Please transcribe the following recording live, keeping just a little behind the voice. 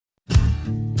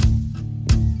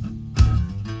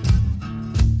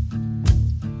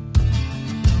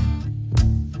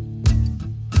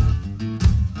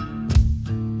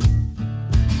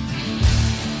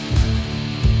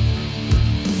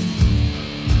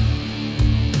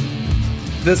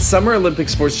the Summer Olympic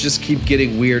sports just keep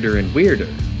getting weirder and weirder,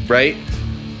 right?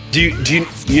 Do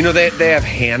you know that they have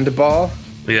handball?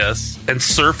 Yes, and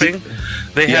surfing.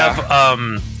 They have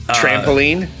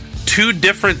trampoline. 2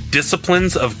 different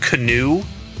disciplines of canoe.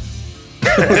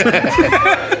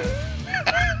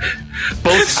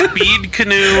 Both speed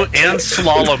canoe and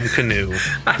slalom canoe.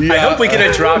 I hope we get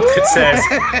a drop that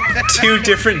says 2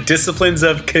 different disciplines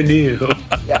of canoe.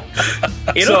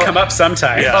 It'll come up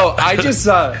sometime. Yeah. Oh, I just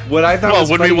saw what I thought was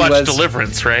when funny we watched was,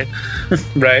 Deliverance, right?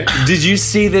 Right. Did you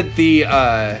see that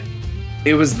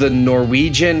it was the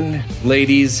Norwegian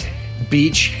ladies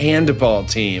beach handball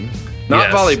team, not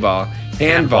Yes. volleyball,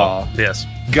 handball, Yes.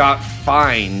 got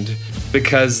fined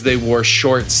because they wore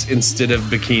shorts instead of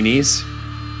bikinis?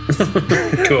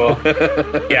 Cool.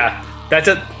 Yeah. That's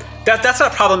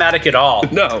not problematic at all.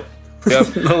 No. Yep.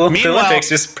 The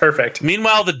Olympics is perfect.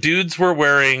 Meanwhile, the dudes were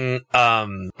wearing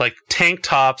like tank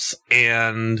tops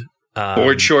and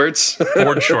Board shorts.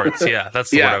 board shorts. Yeah,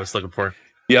 that's the word I was looking for.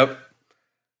 Yep.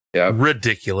 Yeah.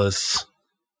 Ridiculous.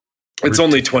 It's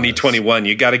only 2021.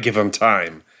 You got to give them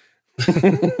time.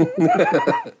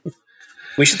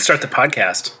 We should start the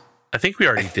podcast. I think we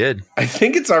already did. I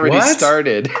think it's already What?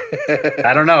 started.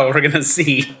 I don't know. We're going to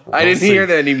see. I didn't hear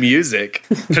any music.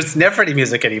 There's never any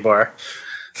music anymore.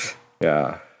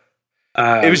 Yeah.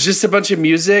 It was just a bunch of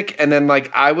music, and then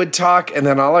like I would talk, and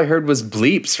then all I heard was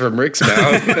bleeps from Rick's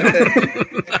mouth.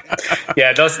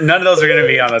 Yeah, none of those are going to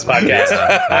be on this podcast.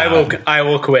 I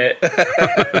will quit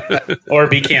or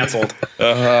be canceled.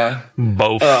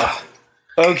 Both.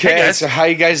 Okay, Hey, guys. so how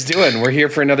you guys doing? We're here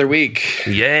for another week.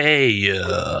 Yay.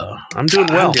 I'm doing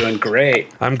well. I'm doing great.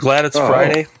 I'm glad it's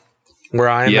Friday where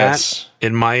I am at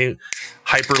in my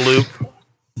Hyperloop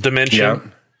dimension. Yeah.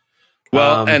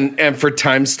 Well, and for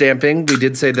time stamping, we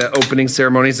did say the opening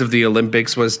ceremonies of the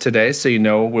Olympics was today, so you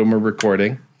know when we're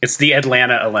recording. It's the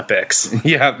Atlanta Olympics.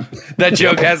 Yeah, that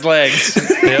joke has legs.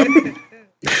 Yep.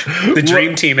 The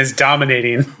dream team is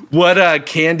dominating. What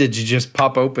can did you just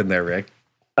pop open there, Rick?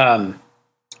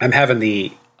 I'm having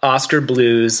the Oscar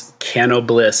Blues Cano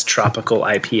Bliss Tropical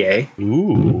IPA.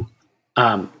 Ooh.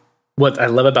 What I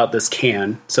love about this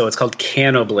can, so it's called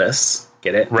Cano Bliss.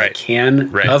 Get it? Right. A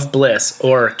can of bliss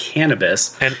or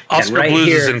cannabis. And Oscar Blues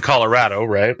is in Colorado,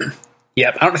 right?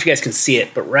 Yep. I don't know if you guys can see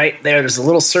it, but right there's a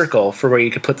little circle for where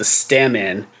you could put the stem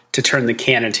in to turn the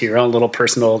can into your own little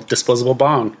personal disposable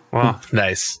bong. Wow.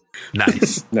 Nice.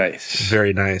 Nice. Nice.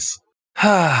 Very nice.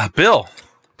 Bill,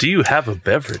 do you have a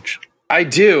beverage? I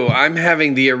do. I'm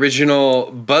having the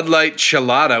original Bud Light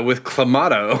Chelada with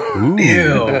Clamato.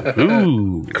 Ew.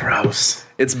 Ooh. Gross.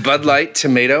 It's Bud Light,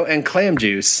 tomato, and clam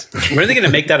juice. When are they going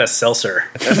to make that a seltzer?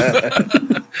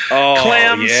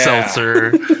 Clam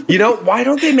seltzer. You know, why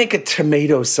don't they make a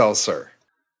tomato seltzer?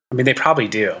 I mean, they probably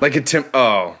do. Like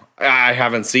I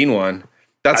haven't seen one.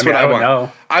 That's what I want.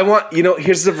 Know. I want,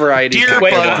 here's the variety. Dear Wait,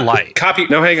 Bud Light.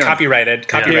 Hang on.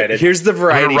 Copyrighted. Here's the I'm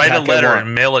variety. going to write a pack I letter want.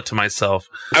 and mail it to myself.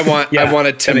 I want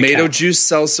a tomato count. juice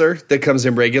seltzer that comes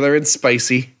in regular and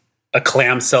spicy. A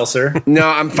clam seltzer. No,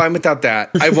 I'm fine without that.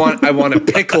 I want a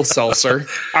pickle seltzer.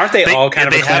 Aren't they all kind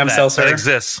of a have clam that. seltzer? That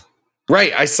exists.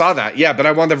 Right, I saw that. Yeah, but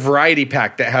I want the variety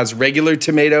pack that has regular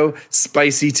tomato,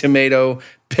 spicy tomato,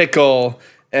 pickle,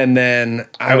 and then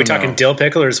Are we talking dill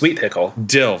pickle or sweet pickle?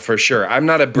 dill for sure. I'm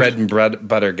not a bread and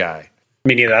butter guy.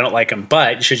 Me neither. I don't like them.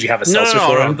 But should you have a seltzer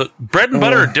for them? The bread and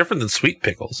butter are different than sweet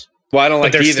pickles. Well, I don't But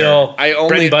like they're either. still I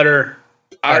bread and butter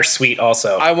are sweet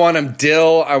also. I want them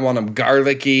dill. I want them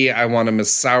garlicky. I want them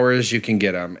as sour as you can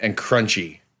get them and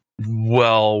crunchy.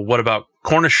 Well, what about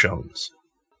cornichons?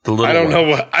 The little I don't know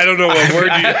what word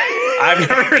I've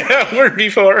never heard that word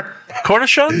before.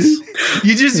 cornichons.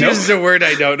 you just used a word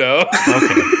I don't know.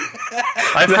 Okay.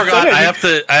 I forgot. I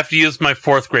have to use my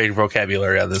 4th grade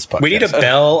vocabulary on this podcast. We need a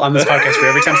bell on this podcast for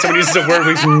every time somebody uses a word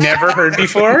we've never heard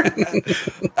before. I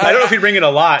don't know if he'd ring it a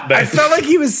lot, but I felt like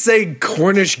he was saying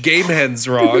Cornish game hens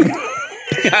wrong.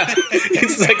 yeah,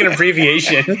 it's like an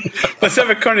abbreviation. Let's have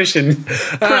a Cornishin.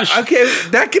 Okay,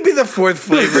 that could be the 4th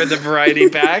flavor in the variety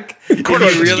pack.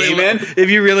 If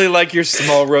you really like your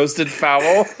small roasted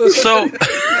fowl. So,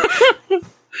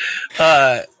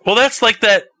 well, that's like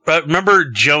that. Remember,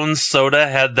 Jones Soda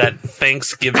had that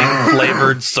Thanksgiving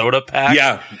flavored soda pack.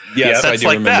 Yeah, yes, that's I do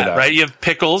like remember that, right? You have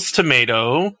pickles,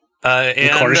 tomato,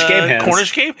 and Cornish game hens.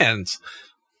 Cornish game hens,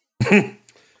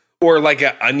 or like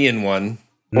an onion one,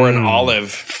 or an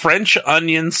olive, French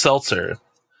onion seltzer.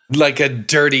 like a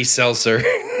dirty seltzer.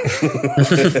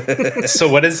 So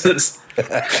what is this?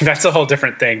 That's a whole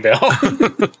different thing, Bill.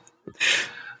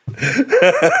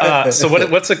 So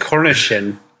what's a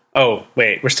Cornishin? Oh,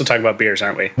 wait, we're still talking about beers,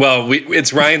 aren't we? Well,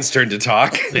 it's Ryan's turn to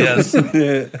talk. Yes.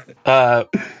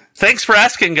 Thanks for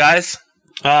asking, guys.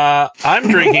 I'm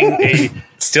drinking a...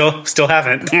 Still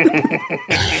haven't.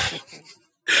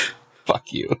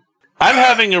 Fuck you. I'm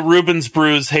having a Reuben's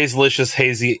Brews Hazelicious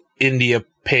Hazy India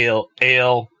Pale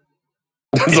Ale.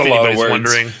 That's If a lot of anybody's words.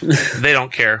 wondering, they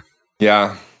don't care.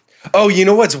 Yeah. Oh, you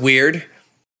know what's weird?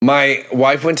 My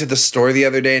wife went to the store the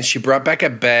other day and she brought back a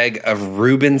bag of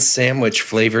Reuben sandwich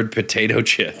flavored potato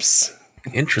chips.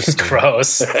 Interesting.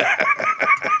 Gross.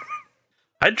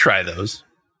 I'd try those.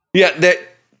 Yeah, Did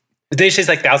they taste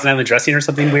like Thousand Island dressing or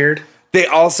something weird? they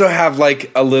also have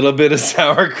like a little bit of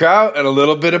sauerkraut and a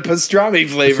little bit of pastrami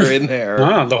flavor in there.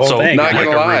 Oh, the whole So, thing. Not like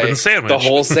gonna a lie, Reuben sandwich. the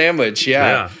whole sandwich,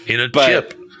 yeah. In a But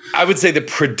chip. I would say the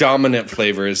predominant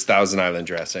flavor is Thousand Island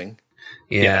dressing.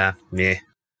 Yeah.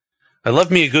 I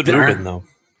love me a good Reuben, though.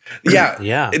 Yeah,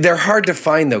 Yeah. They're hard to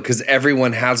find though because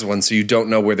everyone has one, so you don't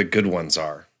know where the good ones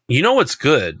are. You know what's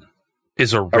good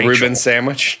is a A Rachel. Reuben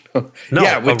sandwich, No,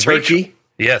 yeah, a with turkey. Rachel.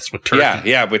 Yes, with turkey.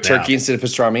 Yeah, with turkey instead of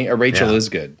pastrami. A Rachel Yeah. is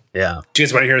good. Yeah. Do you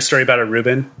guys want to hear a story about a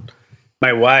Reuben?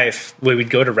 My wife, we would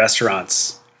go to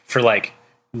restaurants for like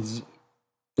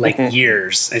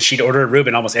years, and she'd order a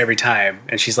Reuben almost every time,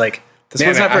 and she's like, "This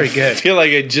one's not very I good." feel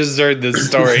like I just heard this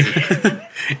story.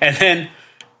 And then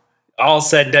all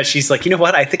said and done, she's like, "You know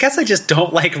what? I guess I just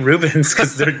don't like Reubens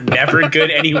because they're never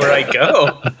good anywhere I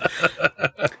go."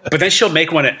 But then she'll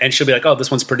make one, and she'll be like, "Oh,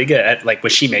 this one's pretty good." Like when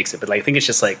she makes it, but like I think it's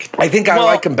just like I think I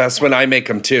like them best when I make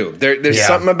them too. There's Yeah.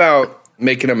 something about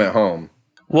making them at home.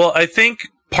 Well, I think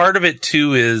part of it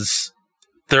too is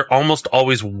they're almost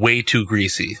always way too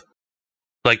greasy.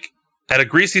 Like at a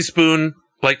greasy spoon,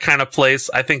 like kind of place,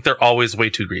 I think they're always way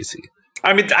too greasy.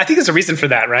 I mean, I think there's a reason for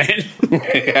that, right?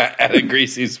 Yeah, at a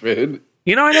greasy spoon.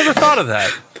 You know, I never thought of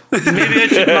that. Maybe I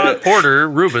should not order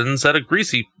Reubens at a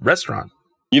greasy restaurant.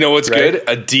 You know what's Right. good?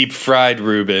 A deep fried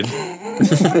Reuben.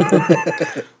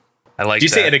 I like Do you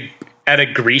say at a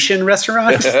Grecian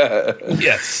restaurant?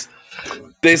 yes.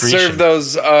 They Grecian. serve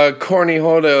those corny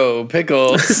hodo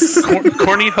pickles.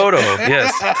 Corny Hodo,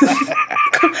 yes.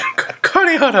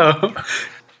 Cornihoto.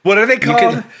 What are they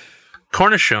called?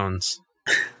 Cornichons.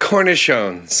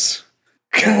 Cornichons.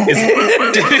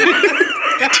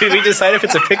 Did we decide if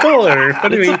it's a pickle or what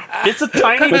do we? It's a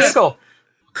tiny pickle.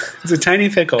 It's a tiny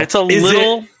pickle. It's a Is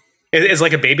little... It's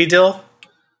like a baby dill.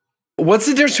 What's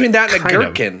the difference between that and a Kind of.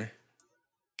 gherkin?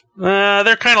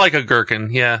 they're kind of like a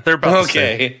gherkin. Yeah, they're about the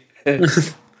same.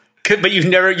 Okay. But you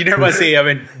never want to say I'm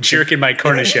a jerk in my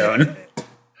cornichon.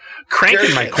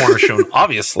 Cranking my cornichon,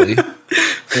 obviously.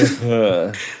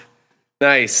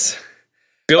 Nice.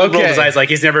 Bill rolled Okay. his eyes like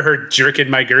he's never heard jerk in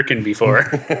my gherkin before.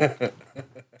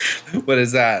 What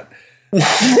is that? I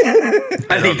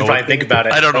think you can probably think about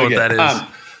it. I don't know Okay. what that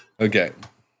is. Okay.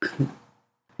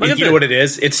 You know what it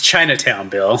is? It's Chinatown,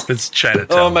 Bill. It's Chinatown.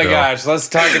 Oh my Bill. gosh, let's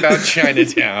talk about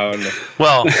Chinatown.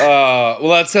 Well, Well,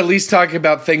 let's at least talk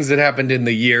about things that happened in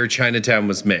the year Chinatown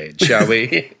was made, shall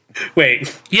we?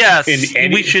 Wait, yes,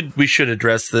 in- we should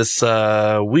address this.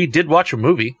 We did watch a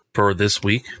movie for this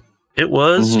week. It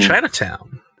was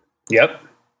Chinatown. yep.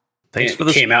 Thanks It for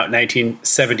the came out in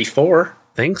 1974.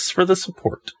 thanks for the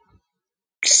support.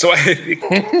 So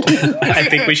I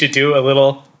think we should do a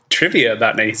little trivia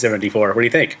about 1974. What do you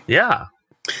think? Yeah,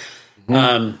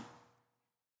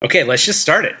 Okay, let's just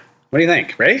start it. What do you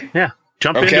think? Ready? yeah.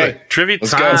 Jump Okay. into it. Trivia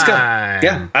Let's go. time. Let's go.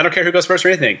 Yeah, I don't care who goes first or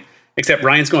anything, except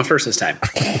Ryan's going first this time.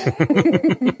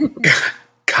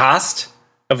 Cost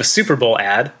of a Super Bowl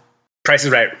ad. Price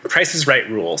is Right. Price is Right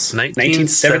rules.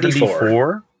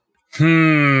 1974.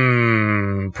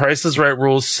 Price is Right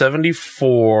rules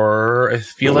 74. I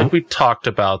feel like we talked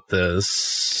about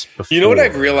this before. You know what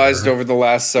I've realized over the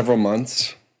last several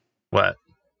months? What?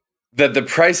 That the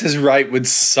Price is Right would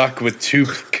suck with two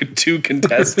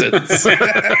contestants.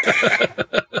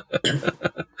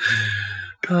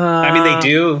 I mean, they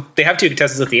do. They have two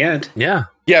contestants at the end. Yeah.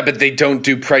 Yeah, but they don't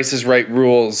do Price is Right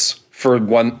rules for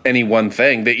any one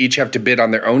thing. They each have to bid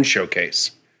on their own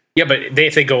showcase. Yeah, but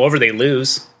if they go over, they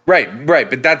lose. Right.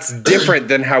 But that's different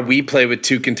than how we play with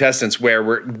two contestants, where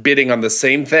we're bidding on the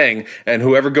same thing, and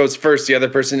whoever goes first, the other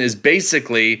person is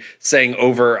basically saying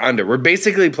over or under. We're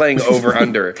basically playing over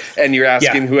under, and you're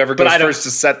asking Yeah, whoever but goes I don't- first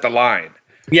to set the line.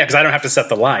 Yeah, because I don't have to set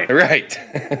the line. Right.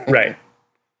 Right.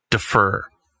 Defer.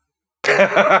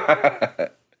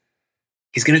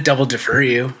 He's going to double defer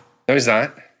you. No, he's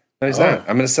not. No, he's not.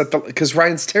 I'm going to set the... Because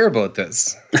Ryan's terrible at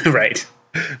this. Right.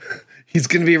 He's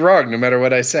going to be wrong no matter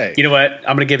what I say. You know what?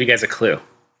 I'm going to give you guys a clue.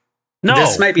 No.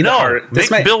 This might be the hard.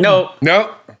 This might no.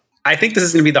 No? I think this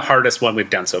is going to be the hardest one we've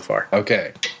done so far.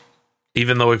 Okay.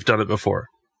 Even though we've done it before.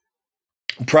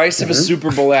 Price of a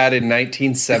Super Bowl ad in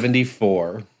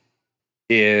 1974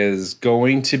 is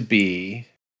going to be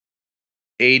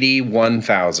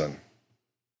 81,000.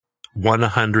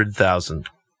 100,000.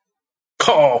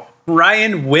 Oh,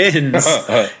 Ryan wins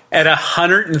at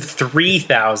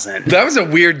 103,000. That was a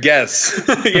weird guess.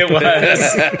 It was.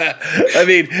 I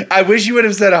mean, I wish you would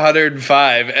have said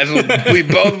 105, and we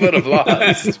both would have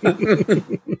lost.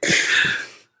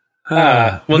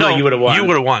 No, you would have won. You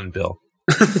would have won, Bill.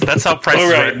 That's how Price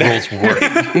is Right rules work.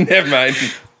 Never mind.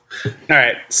 All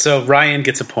right, so Ryan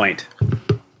gets a point.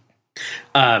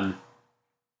 I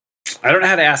don't know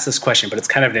how to ask this question, but it's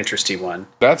kind of an interesting one.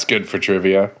 That's good for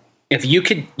trivia. If you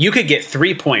could get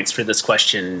 3 points for this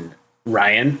question,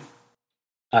 Ryan,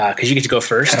 because you get to go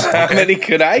first. How many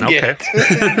could I get?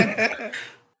 Okay.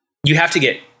 You have to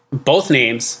get both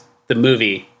names, the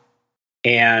movie,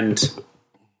 and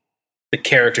the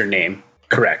character name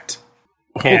correct.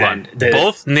 Hold on.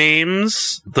 Both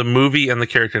names, the movie, and the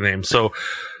character name. So,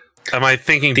 am I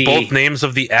thinking both names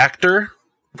of the actor?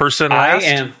 Person last?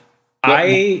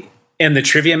 I am the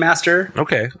trivia master.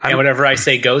 Okay. And whatever I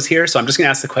say goes here. So I'm just going to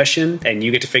ask the question, and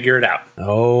you get to figure it out.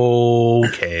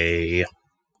 Okay.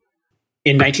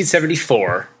 In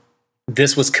 1974,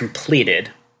 this was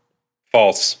completed.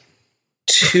 False.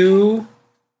 2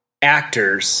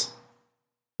 actors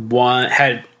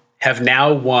have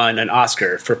now won an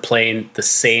Oscar for playing the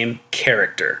same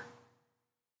character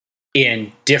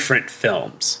in different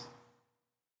films.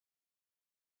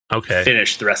 Okay.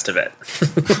 Finish the rest of it.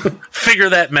 Figure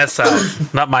that mess out.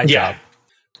 Not my job.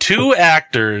 2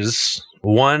 actors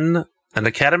won an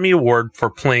Academy Award for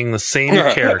playing the same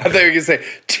character. I thought you were going to say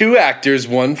 2 actors,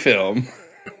 1 film.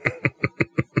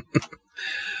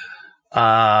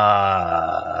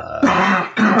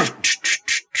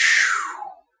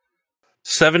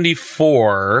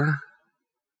 74.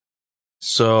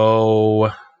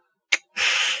 So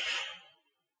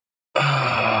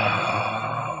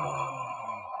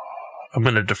I'm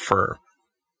going to defer.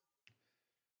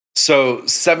 So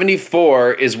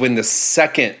 74 is when the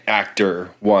second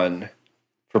actor won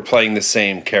for playing the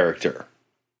same character.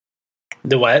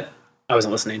 The what? I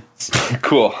wasn't listening.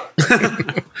 Cool.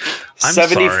 I'm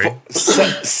 74,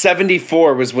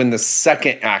 74 was when the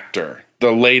second actor,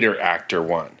 the later actor,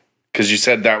 won. Because you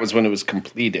said that was when it was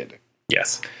completed.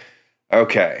 Yes.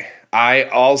 Okay. I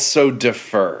also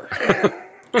defer.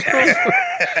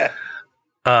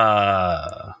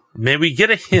 May we get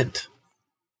a hint?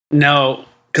 No,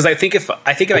 because I think if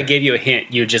I gave you a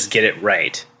hint, you'd just get it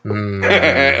right. We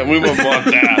wouldn't want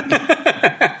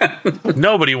that.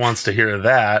 Nobody wants to hear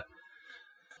that.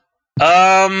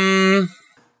 I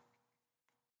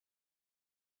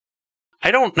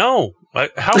don't know.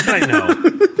 How can I know?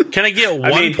 Can I get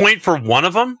one point for one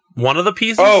of them? One of the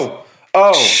pieces? Oh.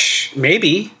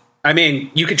 Maybe. I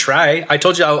mean, you could try. I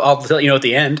told you I'll tell you know at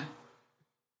the end.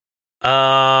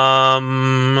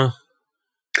 I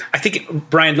think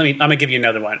Brian. I'm gonna give you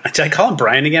another one. Did I call him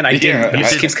Brian again? I didn't. But it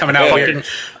just keeps coming out weird.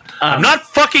 I'm not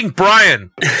fucking Brian.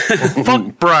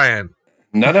 Fuck Brian.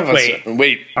 None of us.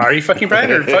 Wait. Are you fucking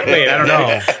Brian or fuck? Wait, I don't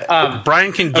know.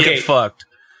 Brian can get fucked.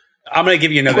 I'm gonna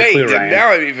give you another clue, Ryan.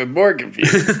 Now I'm even more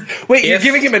confused. Wait, you're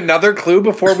giving him another clue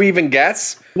before we even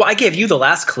guess? Well, I gave you the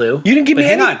last clue. You didn't give me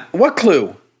any. Hang on. What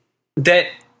clue? That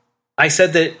I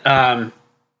said that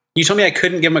you told me I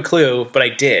couldn't give him a clue, but I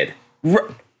did.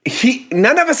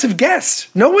 None of us have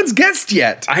guessed. No one's guessed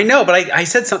yet. I know, but I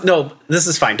said something. No, this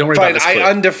is fine. Don't worry about this clue.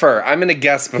 I undefer. I'm going to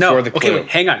guess before the clue. Okay, wait,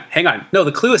 hang on. No,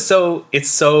 the clue is so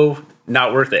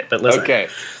not worth it. But listen. Okay.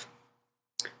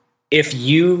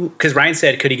 Because Ryan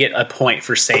said, could he get a point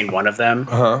for saying one of them?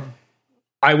 Uh-huh.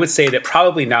 I would say that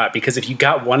probably not, because if you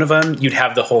got one of them, you'd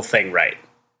have the whole thing right.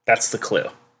 That's the clue.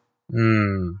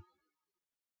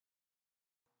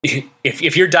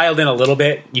 If you're dialed in a little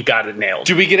bit, you got it nailed.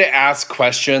 Do we get to ask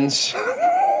questions?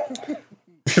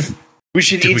 We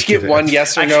should each get one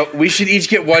yes or no. We should each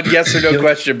get one yes or no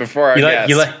question before our guess.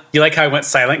 You like how I went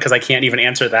silent because I can't even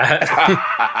answer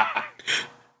that?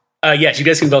 Yes, you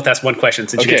guys can both ask one question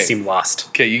since you guys seem lost.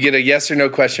 Okay, you get a yes or no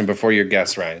question before your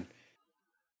guess, Ryan.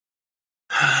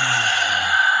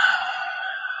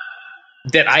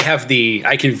 That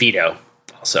I can veto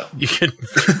also. You can.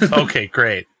 Okay,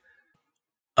 great.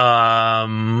 I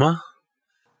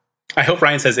hope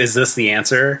Ryan says, "Is this the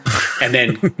answer?" And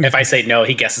then if I say no,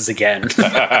 he guesses again.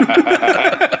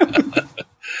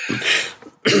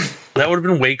 That would have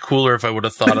been way cooler if I would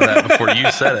have thought of that before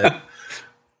you said it.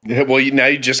 Yeah, well, now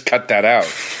you just cut that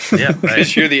out. Yeah, right.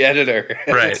 Because you're the editor.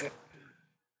 Right.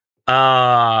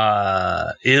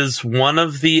 Is one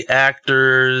of the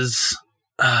actors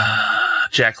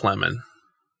Jack Lemmon?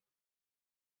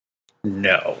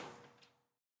 No.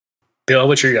 Bill,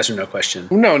 what's your yes or no question?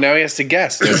 No, now he has to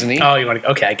guess, doesn't he? Oh, you want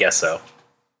to? Okay, I guess so.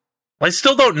 I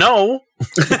still don't know.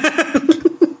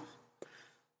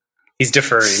 He's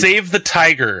deferring. Save the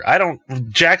tiger.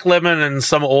 Jack Lemmon and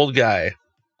some old guy.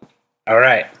 All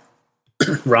right.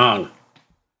 Wrong.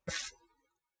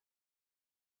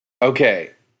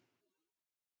 Okay.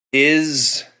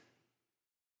 Is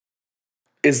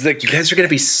the You guys are going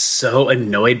to be so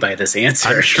annoyed by this answer.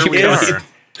 I'm sure we are.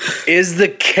 is the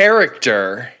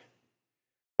character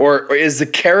or is the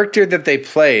character that they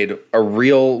played a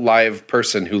real live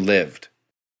person who lived?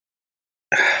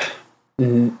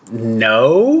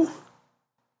 No.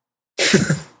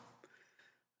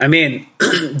 I mean,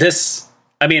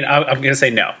 I'm going to say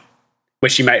no,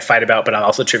 which you might fight about, but I'm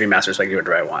also Trivia Master, so I can do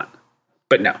whatever I want.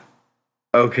 But no.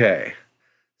 Okay.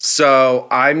 So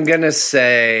I'm going to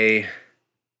say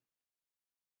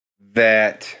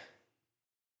that.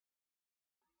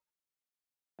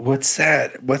 What's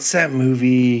that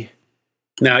movie?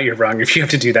 No, you're wrong. If you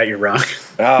have to do that, you're wrong.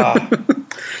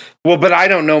 Well, but I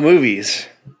don't know movies.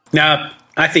 No,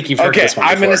 I think you've heard this one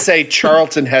before. I'm going to say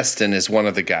Charlton Heston is one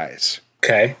of the guys.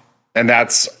 Okay. And I'm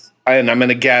going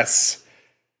to guess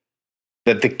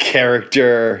that the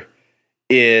character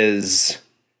is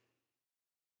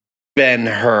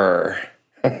Ben-Hur.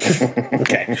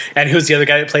 Okay. And who's the other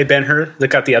guy that played Ben-Hur that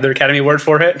got the other Academy Award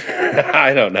for it?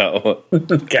 I don't know.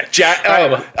 Okay.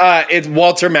 It's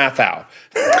Walter Matthau.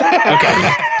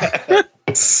 Okay.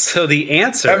 So the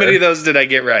answer... How many of those did I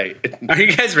get right? Are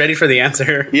you guys ready for the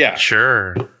answer? Yeah.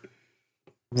 Sure.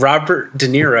 Robert De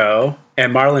Niro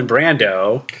and Marlon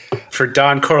Brando for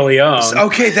Don Corleone.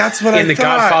 Okay, that's what I thought. In The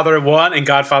Godfather 1 and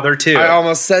Godfather 2. I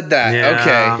almost said that. Yeah.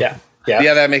 Okay. Yeah.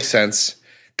 Yeah, that makes sense.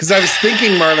 Because I was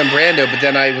thinking Marlon Brando, but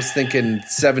then I was thinking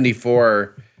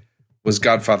 74 was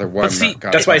Godfather 1, But see, not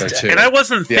Godfather that's why 2. And I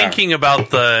wasn't thinking about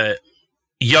the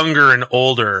younger and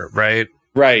older, right?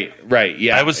 Right,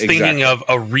 yeah. I was thinking of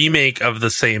a remake of the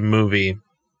same movie.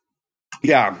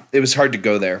 Yeah, it was hard to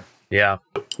go there. Yeah.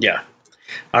 Yeah.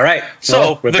 All right. So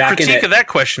Well, we're the back in critique it. of that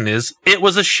question is, it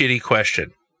was a shitty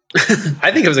question. I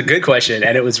think it was a good question,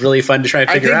 and it was really fun to try and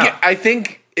figure out. I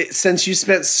think since you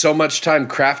spent so much time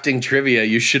crafting trivia,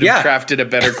 you should have crafted a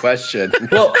better question.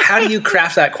 Well, how do you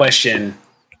craft that question?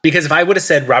 Because if I would have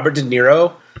said Robert De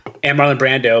Niro and Marlon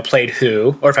Brando played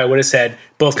who, or if I would have said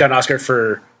both got an Oscar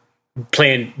for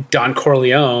playing Don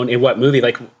Corleone in what movie,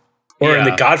 like, or in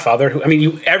The Godfather, who, I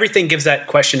mean, everything gives that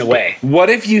question away. What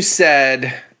if you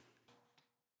said...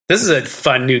 This is a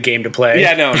fun new game to play.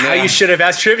 Yeah, no. How you should have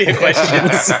asked trivia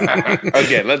questions.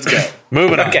 Okay, let's go.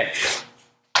 Moving on. Okay.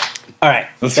 All right.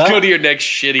 Let's go to your next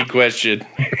shitty question.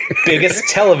 Biggest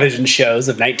television shows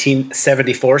of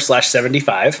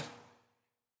 1974/75.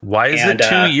 Why is it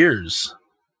 2 years?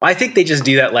 I think they just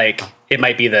do that like it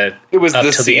might be It was up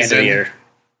the till the end of the season. year.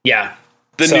 Yeah.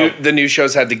 The new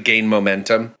shows had to gain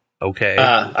momentum. Okay.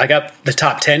 I got the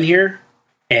top 10 here,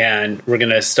 and we're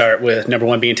going to start with number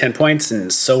 1 being 10 points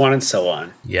and so on and so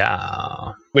on,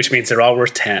 yeah. which means they're all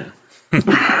worth 10.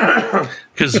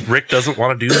 Because Rick doesn't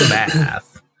want to do the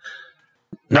math.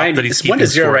 Ryan, it's 1 to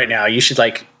 0 right now. You should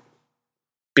like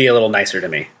be a little nicer to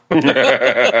me.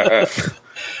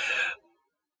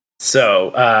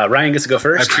 So Ryan gets to go I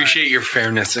first. appreciate your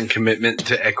fairness and commitment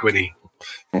to equity.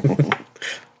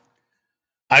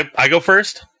 I go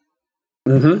first?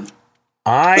 Mm-hmm.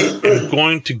 I am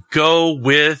going to go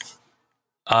with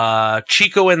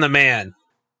Chico and the Man.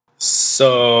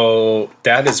 So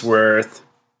that is worth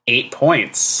 8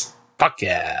 points. Fuck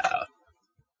yeah.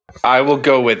 I will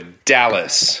go with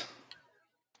Dallas.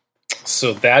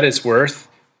 So that is worth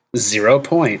 0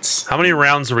 points. How many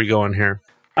rounds are we going here?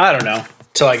 I don't know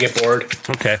till I get bored.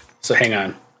 Okay. So hang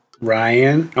on,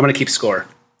 Ryan. I'm going to keep score.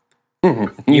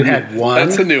 You had 1.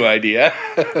 That's a new idea.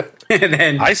 And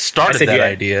then I started said that you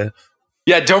had- idea.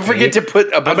 Yeah, don't forget to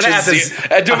put a bunch of gonna add this-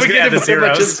 don't I was gonna forget add to the put a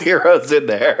bunch of zeros. zeros in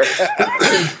there.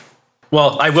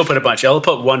 Well, I will put a bunch. I'll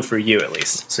put 1 for you at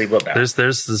least. So you will that. There's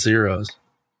the zeros.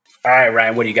 All right,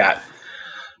 Ryan. What do you got?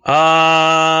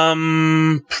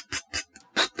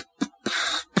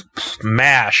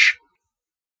 MASH.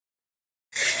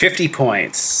 50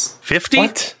 points. 50?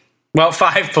 What? Well,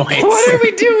 5 points. What are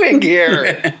we doing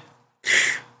here?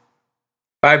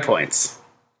 5 points.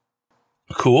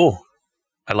 Cool.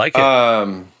 I like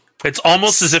it. It's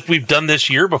almost as if we've done this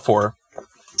year before.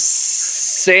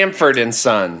 Sanford and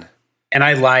Son. And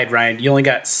I lied, Ryan. You only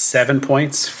got 7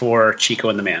 points for Chico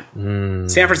and the Man.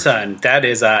 Sanford Son, that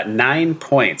is 9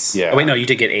 points. Yeah. Oh, wait, no, you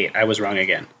did get 8. I was wrong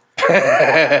again.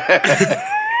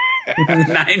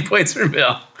 9 points for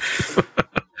Bill. Did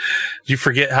you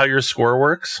forget how your score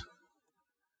works?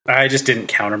 I just didn't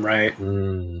count them right.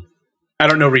 I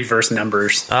don't know reverse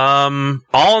numbers.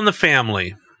 All in the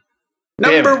Family.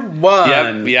 Number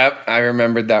 1. Yep. I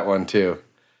remembered that one too.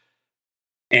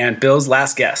 And Bill's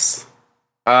last guess.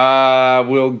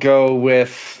 We'll go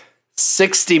with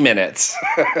 60 minutes.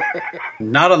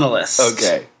 Not on the list.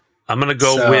 Okay. I'm going to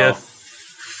go with...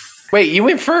 Wait, you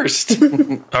went first.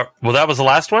 Well, that was the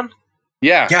last one?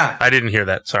 Yeah. Yeah. I didn't hear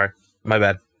that. Sorry. My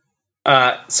bad.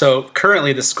 So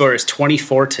currently the score is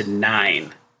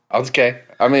 24-9. Okay.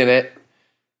 I'm in it.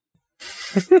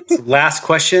 Last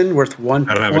question, worth 1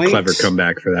 point. I don't have a clever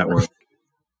comeback for that one.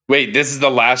 Wait, this is the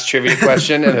last trivia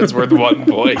question, and it's worth 1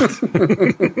 point.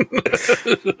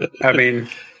 I mean,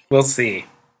 we'll see.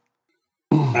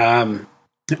 All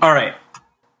right.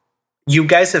 You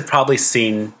guys have probably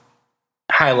seen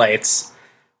highlights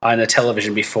on the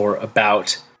television before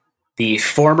about the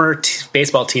former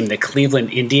baseball team, the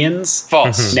Cleveland Indians.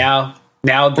 False. Now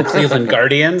the Cleveland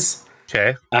Guardians.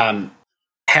 Okay.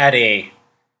 Had a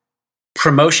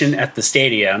promotion at the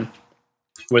stadium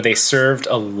where they served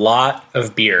a lot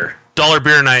of beer. $1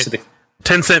 beer night.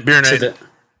 10-cent beer night.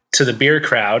 To the beer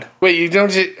crowd. Wait, you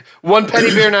don't... 1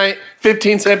 penny beer night,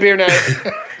 15-cent beer night.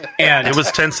 And it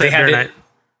was 10-cent beer night.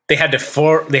 They had to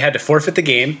forfeit the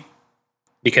game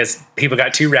because people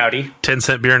got too rowdy.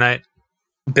 10-cent beer night.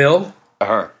 Bill,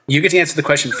 you get to answer the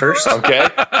question first. Okay.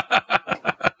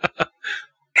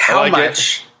 How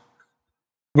much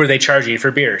were they charging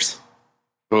for beers?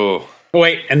 Oh.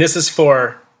 Wait, and this is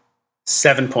for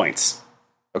 7 points.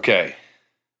 Okay.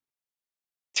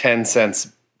 10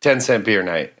 cents. 10-cent beer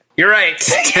night. You're right.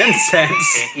 10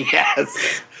 cents.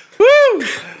 Yes. Woo!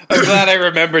 I'm glad I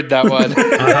remembered that one.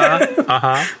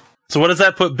 So what does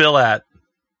that put Bill at?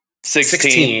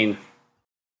 16.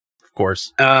 Of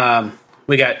course.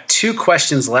 We got 2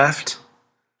 questions left.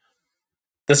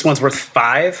 This one's worth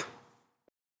 5.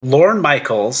 Lorne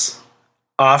Michaels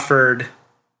offered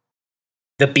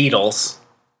the Beatles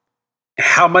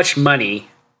how much money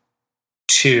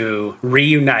to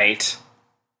reunite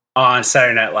on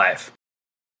Saturday Night Live?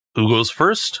 Who goes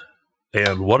first?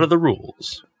 And what are the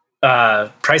rules?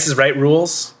 Price is Right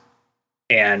rules.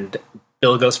 And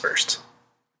Bill goes first.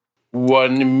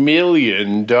 $1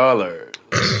 million.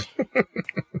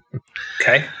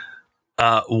 Okay.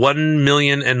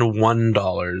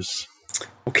 $1,001,001.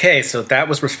 Okay, so that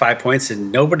was worth 5 points,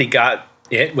 and nobody got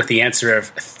it with the answer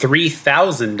of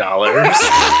 $3,000.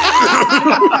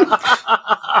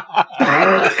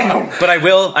 But I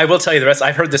will tell you the rest.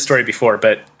 I've heard this story before,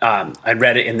 but I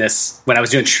read it in this when I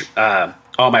was doing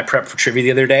all my prep for trivia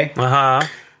the other day.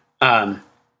 I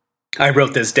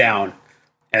wrote this down,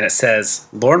 and it says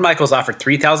Lorne Michaels offered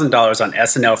 $3,000 on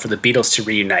SNL for the Beatles to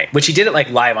reunite, which he did it like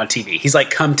live on TV. He's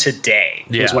like, "Come today."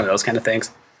 It was one of those kind of things.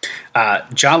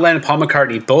 John Lennon and Paul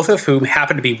McCartney, both of whom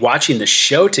happened to be watching the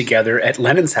show together at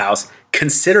Lennon's house,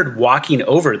 considered walking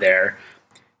over there.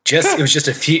 It was just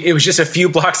a few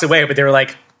blocks away, but they were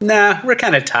like, "Nah, we're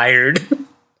kind of tired."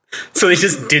 So they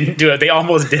just didn't do it. They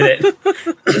almost did it,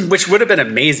 which would have been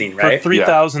amazing, right? For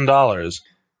 $3,000.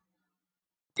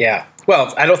 Yeah.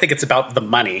 Well, I don't think it's about the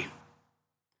money.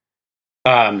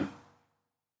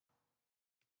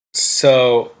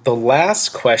 So the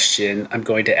last question I'm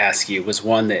going to ask you was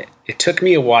one that it took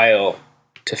me a while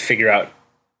to figure out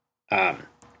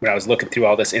when I was looking through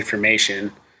all this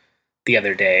information the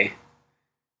other day.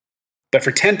 But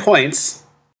for 10 points,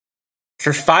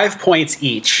 for 5 points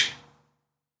each,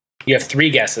 you have 3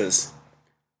 guesses.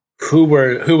 Who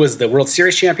was the World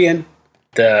Series champion,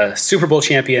 the Super Bowl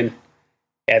champion,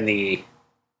 and the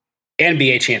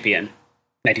NBA champion,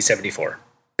 1974.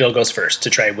 Bill goes first to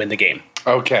try and win the game.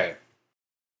 Okay.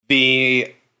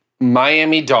 The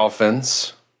Miami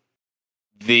Dolphins,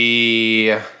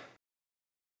 the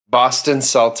Boston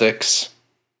Celtics,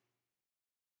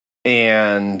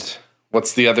 and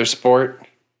what's the other sport?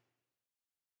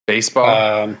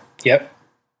 Baseball? Yep.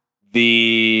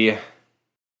 The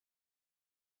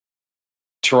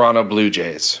Toronto Blue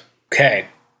Jays. Okay.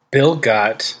 Bill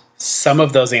got some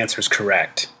of those answers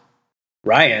correct.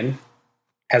 Ryan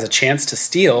has a chance to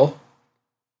steal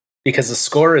because the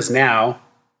score is now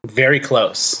very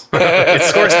close.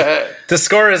 The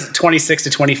score is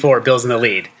 26-24. Bill's in the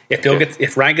lead.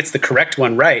 If Ryan gets the correct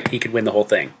one right, he could win the whole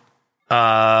thing.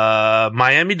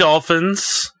 Miami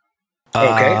Dolphins.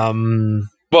 Okay.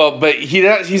 Well, but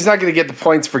he's not going to get the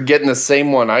points for getting the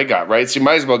same one I got, right? So you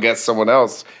might as well guess someone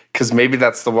else because maybe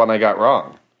that's the one I got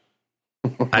wrong.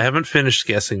 I haven't finished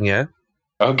guessing yet.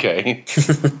 Okay.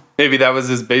 Maybe that was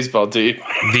his baseball team.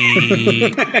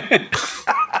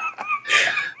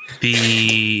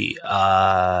 The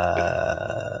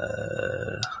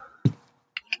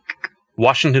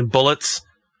Washington Bullets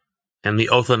and the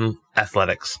Oakland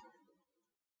Athletics.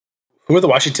 Who are the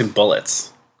Washington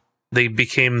Bullets? They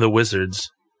became the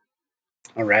Wizards.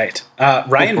 All right.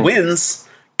 Ryan wins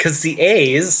because the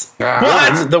A's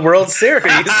won the World Series.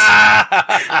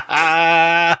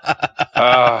 I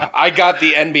got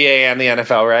the NBA and the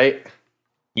NFL right.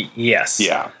 Yes.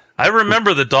 Yeah. I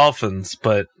remember the Dolphins,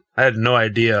 but I had no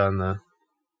idea on the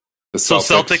So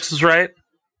Celtics is right?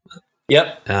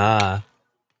 Yep.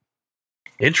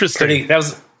 Interesting. That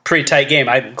was a pretty tight game.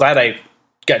 I'm glad I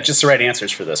got just the right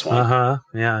answers for this one.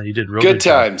 Yeah, you did really good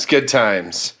times. Good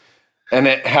times. And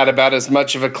it had about as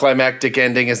much of a climactic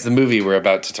ending as the movie we're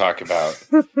about to talk about.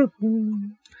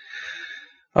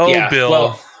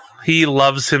 Bill. He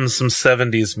loves him some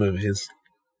 70s movies.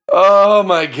 Oh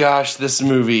my gosh, this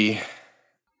movie.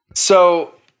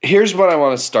 So here's what I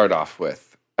want to start off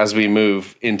with as we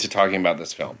move into talking about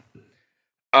this film.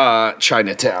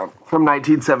 Chinatown from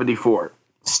 1974,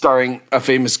 starring a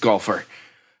famous golfer.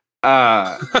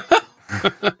 Not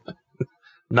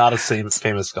a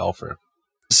famous golfer.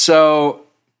 So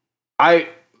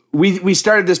we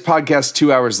started this podcast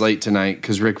 2 hours late tonight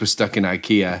because Rick was stuck in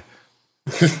IKEA.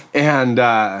 And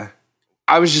I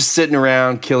was just sitting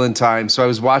around killing time. So I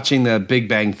was watching the Big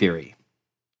Bang Theory.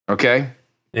 Okay?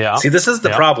 Yeah. See, this is the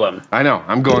problem. I know.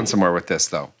 I'm going somewhere with this,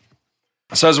 though.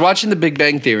 So I was watching the Big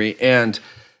Bang Theory, and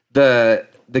the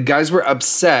guys were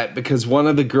upset because one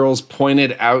of the girls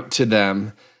pointed out to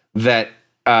them that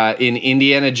in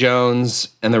Indiana Jones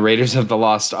and the Raiders of the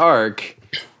Lost Ark,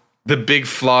 the big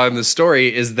flaw in the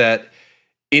story is that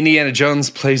Indiana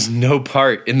Jones plays no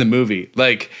part in the movie.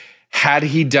 Like, had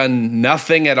he done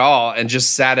nothing at all and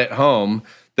just sat at home,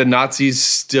 the Nazis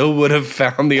still would have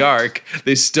found the Ark.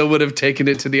 They still would have taken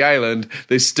it to the island.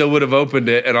 They still would have opened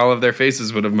it, and all of their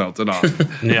faces would have melted off.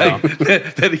 Yeah.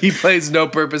 That he plays no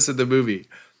purpose in the movie.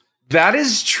 That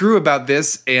is true about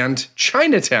this and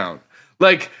Chinatown.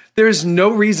 Like, there's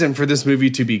no reason for this movie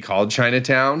to be called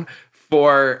Chinatown,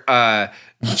 for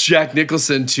Jack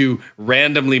Nicholson to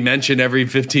randomly mention every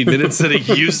 15 minutes that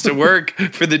he used to work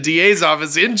for the DA's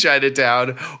office in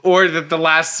Chinatown, or that the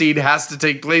last scene has to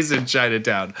take place in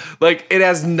Chinatown. Like, it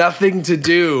has nothing to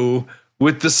do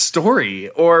with the story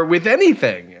or with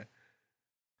anything.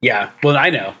 Yeah, well, I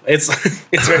know. It's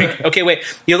very... Okay, wait.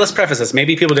 Let's preface this.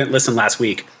 Maybe people didn't listen last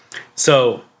week.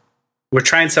 So we're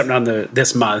trying something on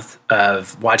this month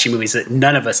of watching movies that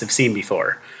none of us have seen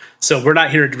before. So we're not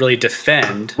here to really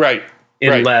defend, right?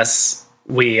 Unless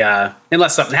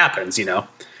unless something happens,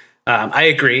 I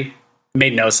agree.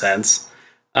 Made no sense.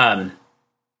 Things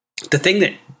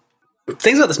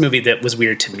about this movie that was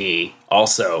weird to me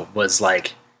also was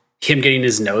like him getting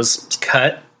his nose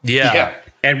cut,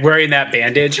 and wearing that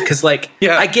bandage. Because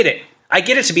I get it. I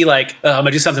get it to be like, I'm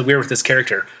gonna do something weird with this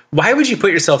character. Why would you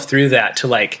put yourself through that to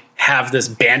like have this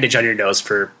bandage on your nose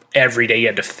for every day you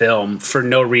had to film for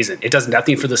no reason? It does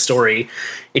nothing for the story.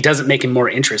 It doesn't make it more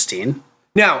interesting.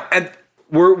 Now, and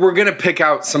we're gonna pick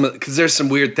out some of, because there's some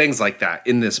weird things like that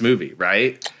in this movie,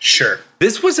 right? Sure.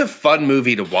 This was a fun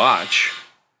movie to watch.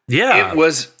 Yeah, it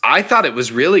was. I thought it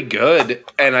was really good,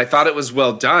 and I thought it was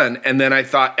well done. And then I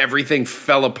thought everything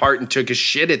fell apart and took a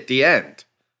shit at the end.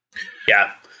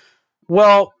 Yeah.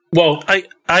 Well, I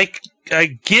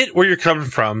get where you're coming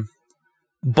from,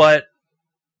 but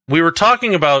we were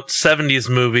talking about 70s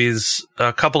movies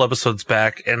a couple episodes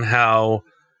back and how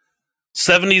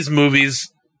 70s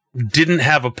movies didn't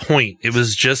have a point. It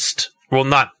was just, well,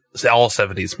 not all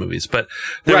 70s movies, but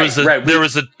there was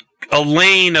a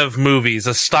lane of movies,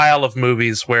 a style of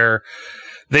movies where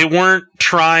they weren't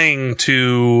trying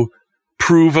to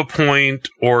prove a point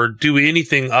or do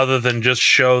anything other than just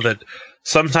show that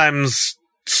sometimes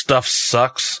stuff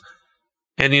sucks.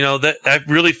 And that I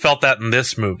really felt that in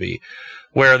this movie,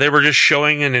 where they were just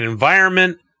showing an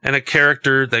environment and a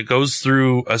character that goes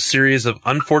through a series of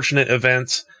unfortunate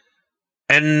events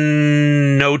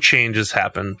and no changes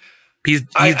happen. He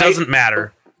doesn't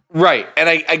matter. Right. And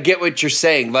I get what you're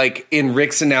saying. Like in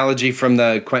Rick's analogy from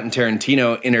the Quentin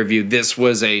Tarantino interview, this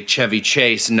was a Chevy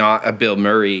Chase, not a Bill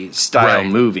Murray style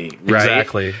movie. Right.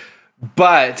 Exactly.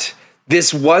 But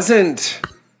this wasn't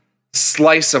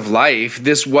slice of life.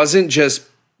 This wasn't just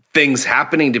things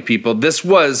happening to people. This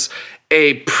was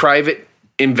a private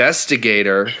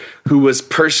investigator who was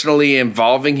personally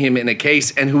involving him in a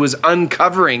case and who was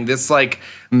uncovering this like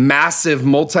massive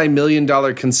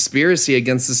multi-million-dollar conspiracy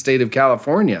against the state of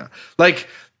California. Like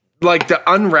the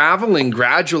unraveling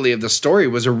gradually of the story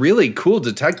was a really cool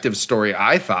detective story,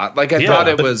 I thought. Like I thought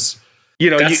it was,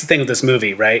 that's the thing with this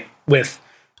movie, right? With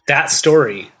that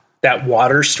story, that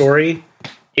water story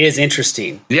is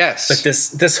interesting. Yes. But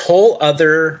this whole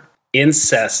other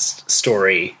incest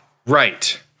story,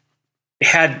 right,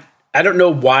 had, I don't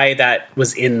know why that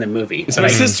was in the movie. It's my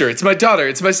sister, it's my daughter,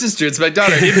 it's my sister, it's my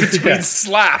daughter, in between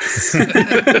slaps.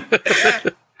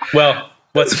 Well,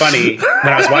 what's funny,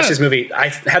 when I was watching this movie, I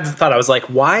had the thought, I was like,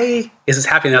 why is this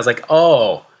happening? And I was like,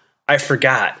 oh, I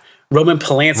forgot. Roman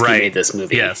Polanski made this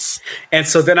movie. Yes. And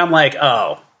so then I'm like,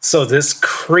 oh, so this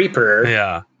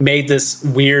creeper made this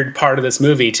weird part of this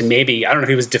movie to maybe, I don't know if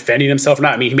he was defending himself or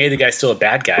not. I mean, he made the guy still a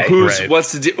bad guy.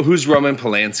 Who's Roman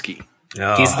Polanski?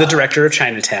 Oh. He's the director of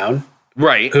Chinatown.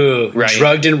 Right. Who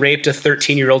drugged and raped a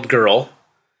 13-year-old girl.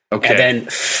 Okay. And then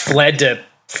fled to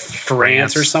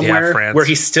France or somewhere France. where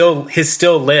he still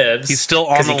lives. He's still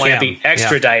on the he can't be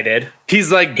extradited.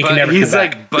 He's like He can never come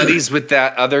back. buddies with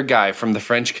that other guy from the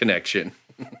French Connection.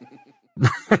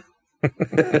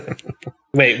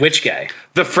 Wait, which guy?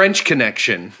 The French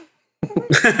Connection.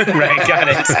 Right, got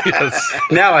it. Yes.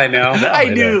 Now I know. I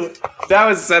knew that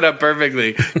was set up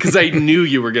perfectly because I knew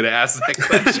you were going to ask that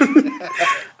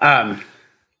question.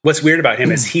 What's weird about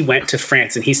him is he went to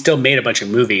France and he still made a bunch of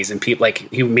movies, and people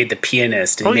like he made The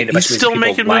Pianist and he made a bunch of movies. He's still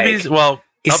making movies. Well,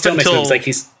 he's still making movies. Like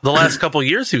he's the last couple of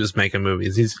years he was making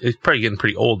movies. He's probably getting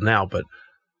pretty old now, but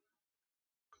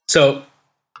so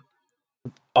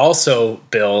also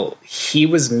Bill, he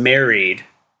was married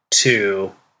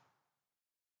to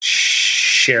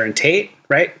Sharon Tate,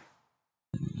 right?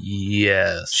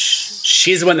 Yes.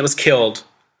 She's the one that was killed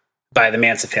by the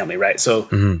Manson family, right? So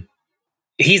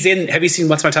he's in. Have you seen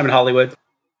Once Upon a Time in Hollywood?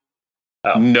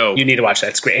 Oh, no. You need to watch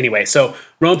that. It's great. Anyway, so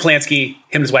Roman Polanski, him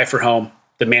and his wife are home.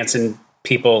 The Manson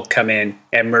people come in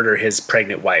and murder his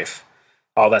pregnant wife.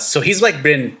 All that. So he's like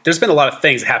there's been a lot of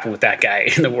things that happen with that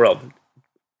guy in the world.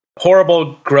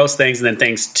 Horrible, gross things, and then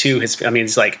things to his. I mean,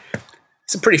 he's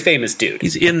a pretty famous dude.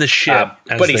 He's in the shit,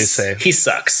 as but they say. He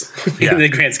sucks in the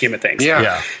grand scheme of things.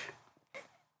 Yeah.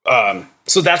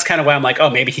 So that's kind of why I'm like, oh,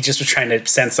 maybe he just was trying to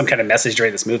send some kind of message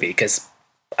during this movie, because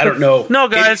I don't know. No,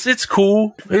 guys, it's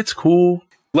cool. It's cool.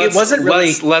 It wasn't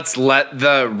really. Let's let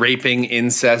the raping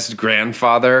incest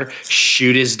grandfather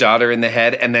shoot his daughter in the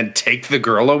head and then take the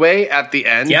girl away at the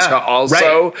end to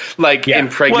also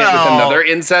impregnate with another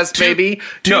incest baby.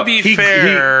 To be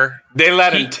fair, they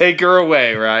let him take her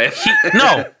away, right?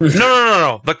 No.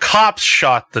 The cops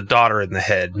shot the daughter in the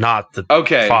head, not the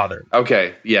father.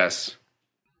 Okay, yes.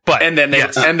 But and then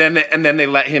they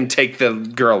let him take the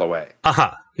girl away.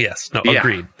 Yes. No,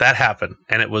 agreed. That happened,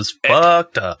 and it was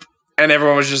fucked up. And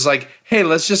everyone was just like, "Hey,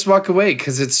 let's just walk away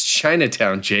because it's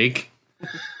Chinatown, Jake."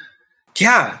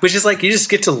 Yeah, which is like you just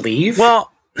get to leave.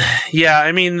 Well, yeah.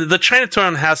 I mean, the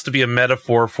Chinatown has to be a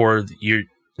metaphor for you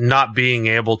not being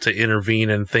able to intervene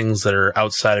in things that are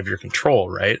outside of your control,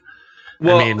 right?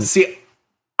 Well,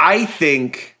 I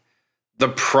think the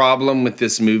problem with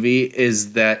this movie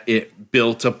is that it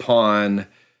built upon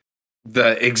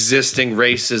the existing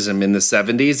racism in the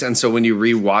 70s, and so when you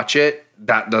rewatch it,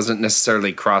 that doesn't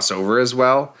necessarily cross over as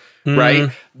well,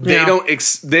 right? They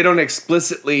don't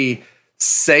explicitly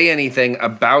say anything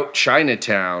about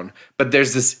Chinatown, but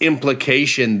there's this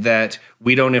implication that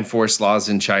we don't enforce laws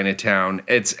in Chinatown.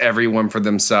 It's everyone for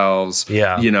themselves.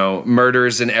 Yeah. You know,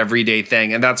 murder's an everyday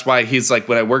thing. And that's why he's like,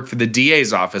 when I worked for the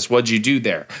DA's office, what'd you do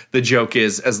there? The joke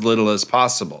is as little as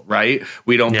possible, right?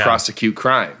 We don't prosecute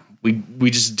crime.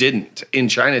 We just didn't in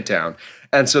Chinatown.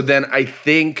 And so then I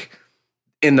think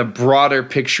in the broader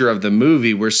picture of the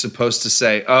movie, we're supposed to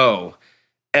say, oh,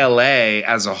 LA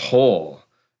as a whole,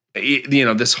 you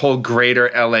know, this whole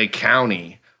greater LA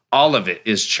County, all of it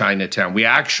is Chinatown. We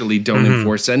actually don't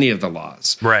enforce any of the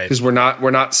laws, right? Because we're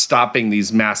not stopping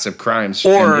these massive crimes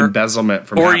and embezzlement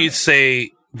from. Or happening. You'd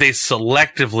say they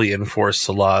selectively enforce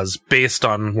the laws based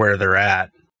on where they're at,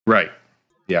 right?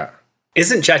 Yeah.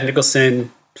 Isn't Jack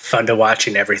Nicholson fun to watch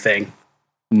and everything?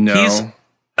 No.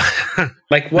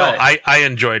 Like what? No, I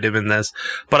enjoyed him in this,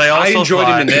 but I enjoyed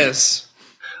him in this.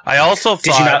 I also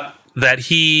thought that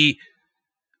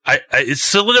it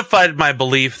solidified my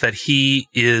belief that he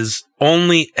is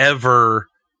only ever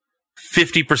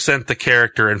 50% the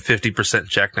character and 50%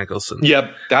 Jack Nicholson.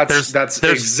 Yep, that's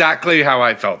exactly how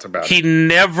I felt about it. He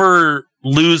never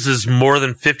loses more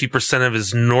than 50% of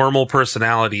his normal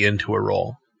personality into a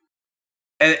role.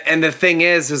 And the thing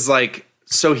is like,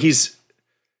 so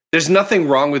there's nothing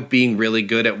wrong with being really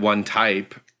good at one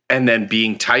type and then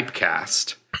being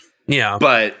typecast. Yeah.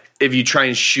 But if you try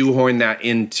and shoehorn that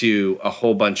into a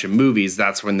whole bunch of movies,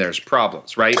 that's when there's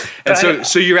problems, right? And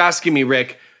so you're asking me,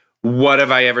 Rick, what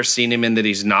have I ever seen him in that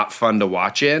he's not fun to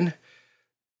watch in?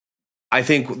 I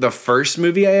think the first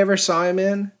movie I ever saw him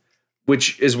in,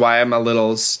 which is why I'm a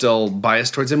little still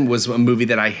biased towards him, was a movie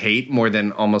that I hate more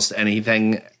than almost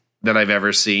anything that I've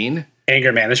ever seen.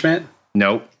 Anger Management?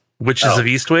 Nope. Witches of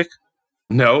Eastwick?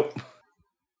 Nope.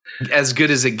 As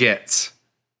Good as It Gets.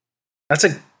 That's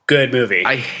a good movie.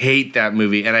 I hate that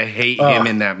movie, and I hate him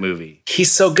in that movie.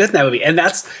 He's so good in that movie, and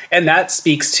that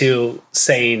speaks to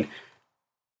saying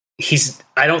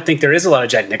I don't think there is a lot of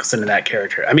Jack Nicholson in that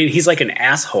character. I mean, he's like an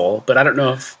asshole, but I don't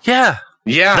know if Yeah,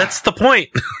 that's the point.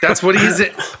 That's what he's.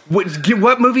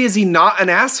 What movie is he not an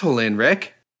asshole in,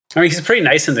 Rick? I mean, he's pretty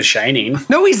nice in The Shining.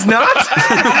 No, he's not.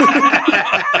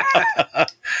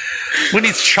 When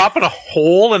he's chopping a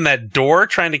hole in that door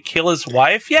trying to kill his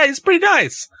wife, yeah, he's pretty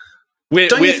nice.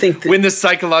 Don't you think when the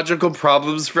psychological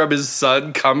problems from his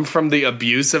son come from the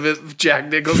abuse of Jack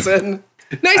Nicholson?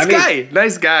 Nice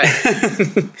guy.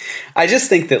 I just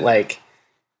think that like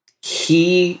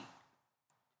I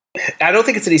don't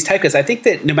think it's that he's typecast. I think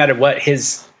that no matter what,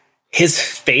 his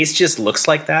face just looks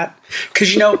like that.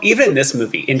 Because even in this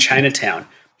movie, in Chinatown,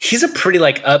 he's a pretty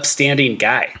like upstanding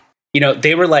guy.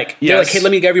 They were like, hey,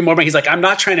 let me give you more money. He's like, I'm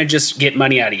not trying to just get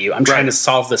money out of you. I'm trying to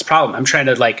solve this problem. I'm trying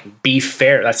to like be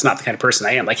fair. That's not the kind of person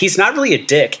I am. Like, he's not really a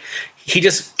dick. He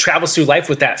just travels through life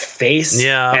with that face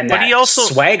and that he also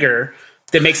swagger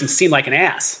that makes him seem like an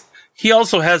ass. He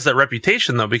also has that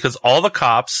reputation though, because all the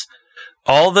cops,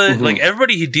 all the like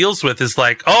everybody he deals with is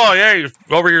like, oh yeah, you're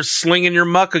over here slinging your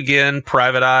muck again,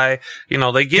 Private Eye.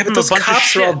 They give him a bunch of shit. Those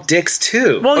cops are all dicks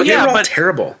too. Well, they're all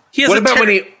terrible.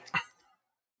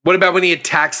 What about when he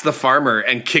attacks the farmer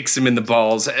and kicks him in the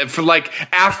balls for like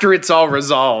after it's all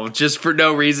resolved, just for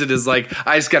no reason? Is like,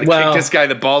 I just got to kick this guy in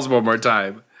the balls one more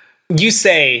time. You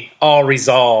say all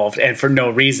resolved and for no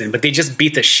reason, but they just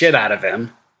beat the shit out of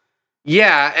him.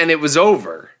 Yeah, and it was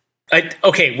over.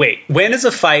 Okay, wait. When is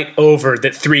a fight over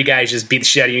that three guys just beat the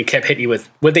shit out of you and kept hitting you with?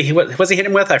 What was he hitting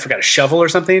him with? I forgot, a shovel or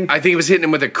something. I think he was hitting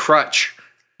him with a crutch.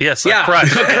 Yes, a crutch.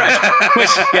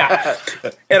 Yeah,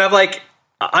 and I'm like.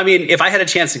 I mean, if I had a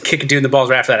chance to kick a dude in the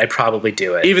balls right after that, I'd probably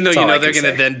do it. Even though they're going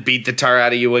to then beat the tar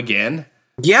out of you again?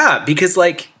 Yeah, because,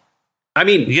 like, I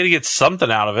mean... You got to get something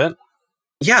out of it.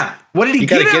 Yeah. What did he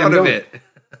get out of it?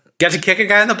 Got to kick a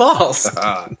guy in the balls.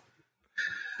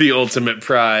 The ultimate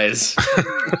prize.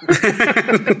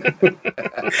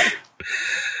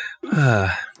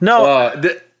 No.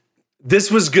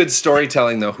 This was good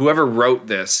storytelling, though. Whoever wrote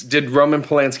this, did Roman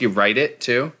Polanski write it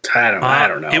too? I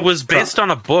don't know. It was based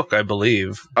on a book, I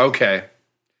believe. Okay,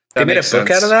 they made a book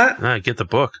out of that. Get the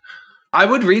book. I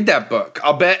would read that book.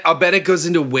 I'll bet it goes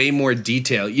into way more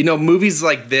detail. Movies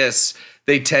like this,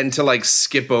 they tend to like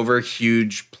skip over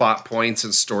huge plot points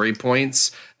and story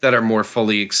points that are more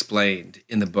fully explained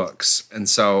in the books, and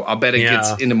so I'll bet it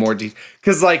gets into more detail.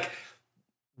 Because like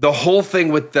the whole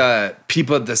thing with the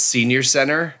people at the senior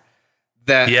center.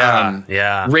 That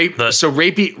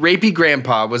rapey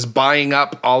grandpa was buying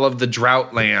up all of the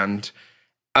drought land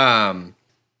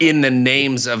in the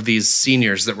names of these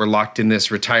seniors that were locked in this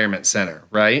retirement center,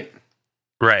 right?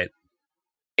 Right.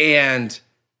 And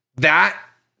that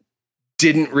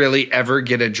didn't really ever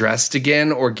get addressed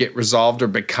again or get resolved or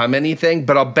become anything,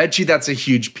 but I'll bet you that's a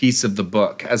huge piece of the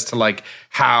book as to like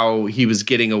how he was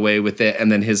getting away with it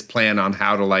and then his plan on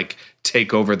how to like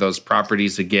take over those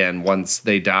properties again once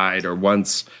they died or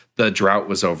once the drought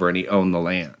was over and he owned the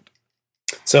land.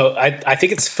 So I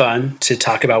think it's fun to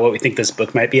talk about what we think this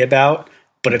book might be about,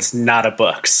 but it's not a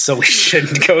book, so we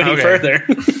shouldn't go any further.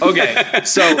 Okay,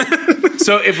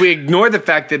 so if we ignore the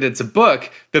fact that it's a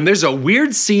book, then there's a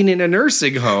weird scene in a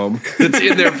nursing home that's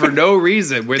in there for no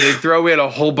reason where they throw in a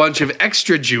whole bunch of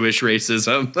extra Jewish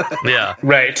racism. Yeah.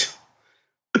 Right.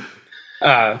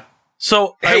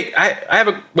 So hey, I have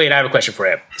a question for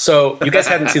you. So you guys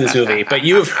haven't seen this movie, but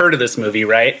you have heard of this movie,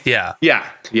 right? Yeah.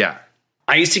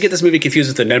 I used to get this movie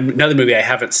confused with another movie I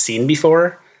haven't seen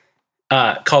before,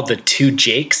 called The Two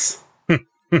Jakes.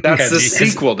 That's the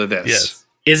sequel to this. Yes.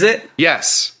 Is it?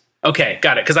 Yes. Okay,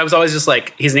 got it. Because I was always just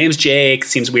like, his name's Jake,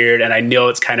 seems weird, and I know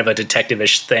it's kind of a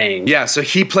detective-ish thing. Yeah, so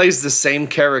he plays the same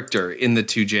character in The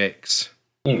Two Jakes.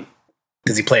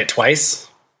 Does he play it twice?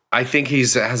 I think he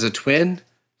has a twin.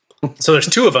 So there's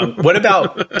two of them. What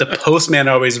about The Postman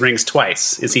Always Rings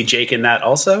Twice? Is he Jake in that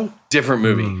also? Different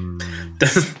movie.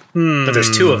 But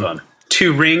there's two of them.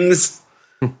 Two rings.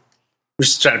 We're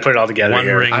just trying to put it all together. One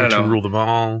here. ring to rule them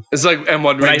all. It's like, and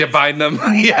one ring to bind them.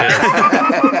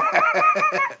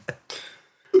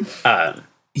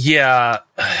 Yeah.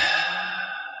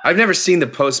 I've never seen The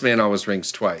Postman Always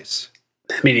Rings Twice.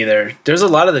 Me neither. There's a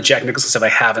lot of the Jack Nicholson stuff I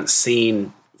haven't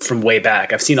seen from way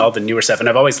back. I've seen all the newer stuff, and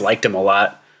I've always liked him a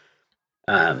lot.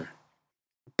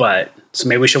 But so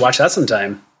maybe we should watch that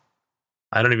sometime.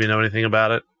 I don't even know anything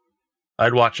about it.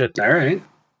 I'd watch it. All right.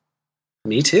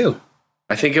 Me too.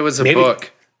 I think it was a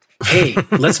book. Hey,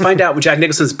 let's find out when Jack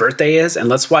Nicholson's birthday is, and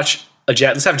let's watch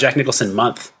let's have a Jack Nicholson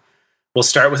month. We'll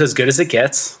start with As Good as It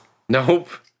Gets. Nope.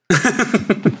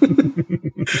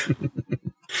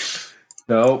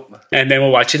 Nope. And then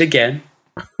we'll watch it again.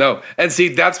 No. And see,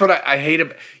 that's what I hate.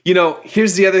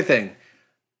 Here's the other thing.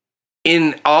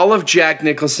 In all of Jack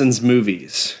Nicholson's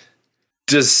movies,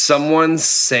 does someone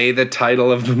say the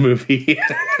title of the movie?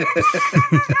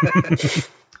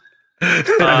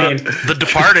 The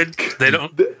Departed. They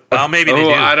don't. Well, maybe they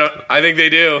do. I think they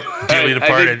do. Dearly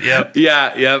Departed. Yep.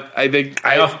 Yeah. Yep. I think.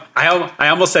 I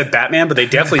almost said Batman, but they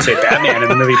definitely say Batman in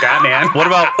the movie Batman. What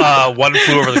about One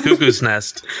Flew Over the Cuckoo's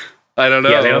Nest? I don't know.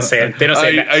 Yeah, they don't say it. They don't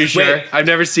say it. Are you sure? Wait, I've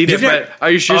never seen it, but are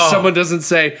you sure someone doesn't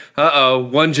say,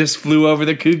 one just flew over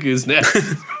the cuckoo's nest?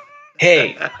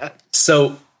 Hey,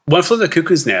 so One Flew Over the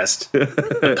Cuckoo's Nest.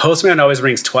 The Postman Always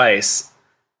Rings Twice.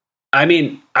 I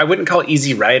mean, I wouldn't call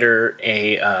Easy Rider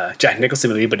a Jack Nicholson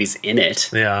movie, but he's in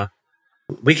it. Yeah.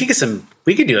 We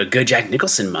could do a good Jack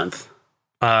Nicholson month.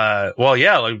 Well,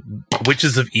 yeah, like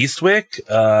Witches of Eastwick.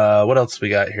 What else we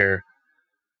got here?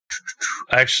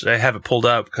 Actually, I have it pulled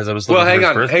up because I was looking hang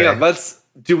for his birthday. on.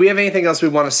 Do we have anything else we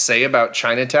want to say about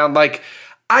Chinatown? Like,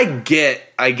 I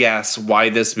guess, why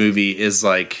this movie is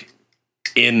like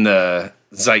in the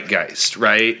zeitgeist,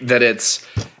 right? That it's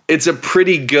a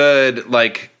pretty good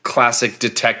like classic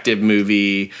detective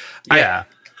movie. Yeah.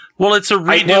 Well, it's a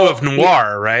redo of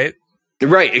noir, right?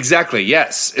 Right, exactly.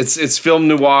 Yes. It's film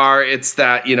noir. It's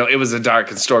that, it was a dark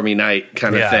and stormy night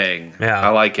kind of thing. Yeah. I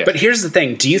like it. But here's the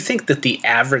thing. Do you think that the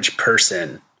average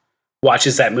person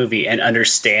watches that movie and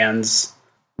understands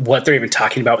what they're even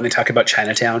talking about when they talk about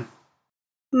Chinatown?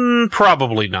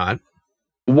 Probably not.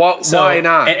 Why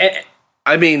not?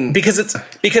 I mean, because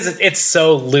it's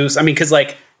so loose. I mean, because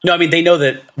they know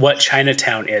that what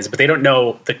Chinatown is, but they don't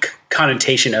know the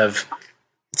connotation of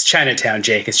it's Chinatown,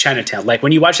 Jake. It's Chinatown. Like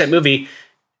when you watch that movie,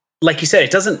 like you said,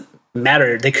 it doesn't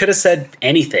matter. They could have said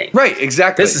anything. Right,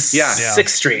 exactly. This is 6th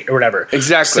Street or whatever.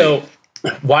 Exactly. So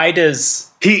why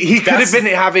does he could have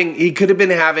been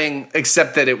having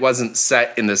except that it wasn't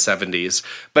set in the 70s.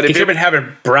 But he could have been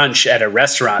having brunch at a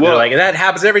restaurant. They're like, that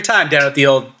happens every time down at the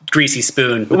old Greasy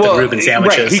Spoon with the Reuben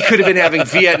sandwiches. Right. He could have been having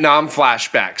Vietnam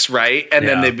flashbacks, right? And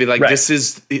then they'd be like, this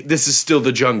is still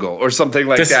the jungle or something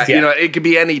like that. Yeah. It could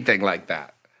be anything like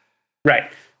that.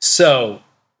 Right. So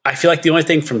I feel like the only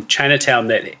thing from Chinatown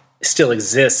that still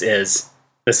exists is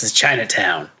this is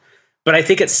Chinatown. But I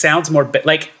think it sounds more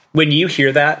like when you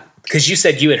hear that, because you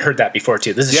said you had heard that before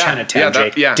too. This is Chinatown,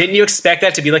 Jake. Didn't you expect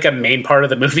that to be like a main part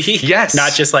of the movie? Yes.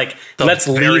 Not just like, let's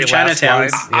leave Chinatown.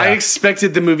 I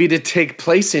expected the movie to take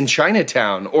place in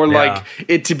Chinatown or like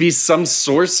it to be some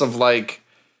source of like.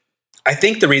 I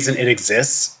think the reason it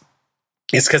exists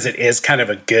is because it is kind of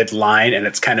a good line and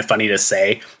it's kind of funny to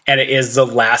say. And it is the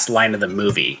last line of the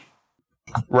movie.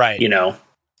 Right.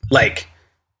 Like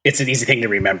it's an easy thing to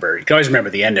remember. You can always remember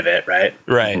the end of it, right?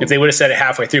 Right. If they would have said it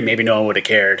halfway through, maybe no one would have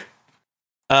cared.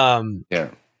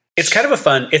 It's kind of a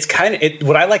fun,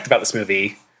 what I liked about this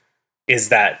movie is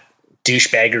that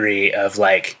douchebaggery of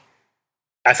like,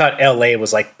 I thought LA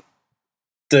was like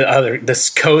this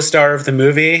co-star of the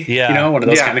movie, one of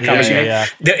those kind of comedies.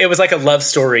 It was like a love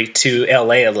story to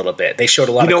LA a little bit. They showed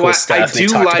a lot of cool stuff.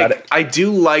 I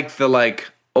do like the like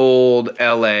old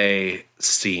LA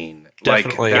scene.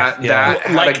 Definitely. Like that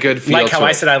had a good feel. Like how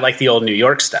I said I like the old New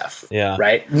York stuff. Yeah.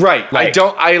 Right. Right.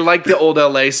 I like the old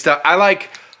LA stuff. I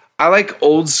like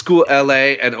old school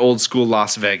LA and old school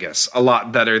Las Vegas a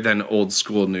lot better than old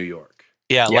school New York.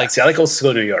 Yeah. I like old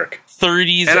school New York.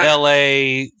 30s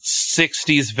LA,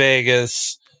 60s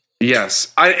Vegas.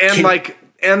 Yes.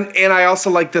 And I also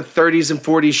like the 30s and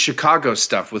 40s Chicago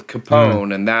stuff with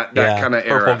Capone and that kind of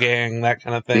era. Purple Gang, that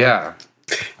kind of thing. Yeah.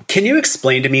 Can you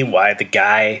explain to me why the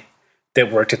guy that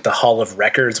worked at the Hall of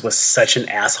Records was such an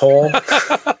asshole?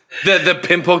 The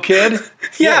pimple kid?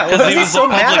 Yeah, because he was so a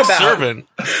public servant.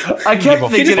 I kept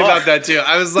thinking about that too.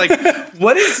 I was like,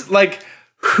 what is like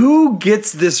who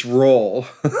gets this role?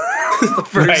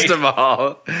 First of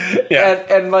all. Yeah.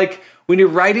 And like when you're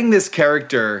writing this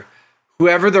character,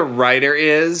 whoever the writer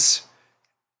is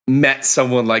met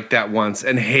someone like that once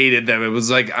and hated them. It was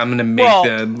like, I'm going to make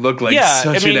them look like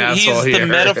such an asshole he's here.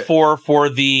 The metaphor for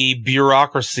the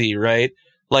bureaucracy, right?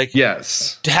 Like,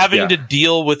 having to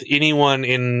deal with anyone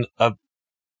in a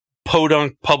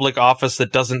podunk public office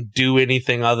that doesn't do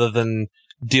anything other than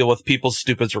deal with people's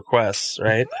stupid requests,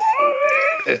 right?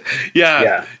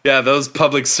 Yeah, those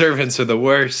public servants are the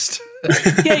worst.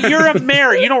 Yeah, you're a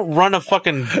mayor. You don't run a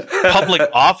fucking public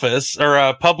office or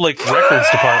a public records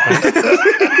department.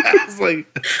 It's like,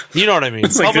 you know what I mean?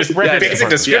 It's like the basic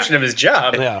description of his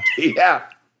job. Yeah.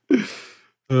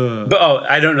 But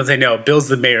I don't know if they know. Bill's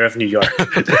the mayor of New York.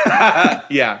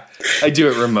 Yeah, I do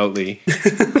it remotely.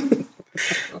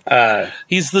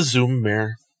 He's the Zoom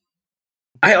mayor.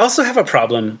 I also have a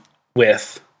problem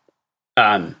with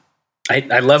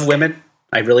I love women.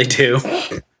 I really do.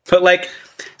 But like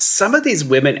some of these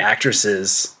women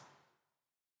actresses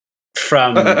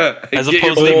from as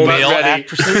opposed to male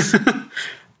actresses.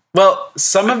 Well,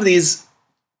 some of these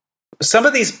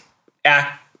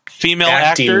Female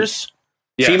actors.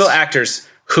 Yes. female actors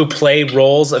who play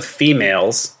roles of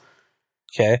females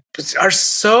Okay. are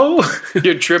so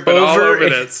You're tripping all over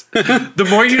this. The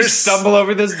more you stumble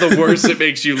over this, the worse it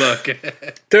makes you look.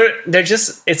 they're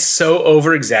just, it's so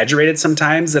over exaggerated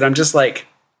sometimes that I'm just like,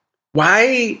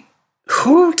 why?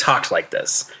 Who talked like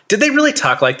this? Did they really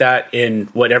talk like that in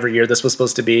whatever year this was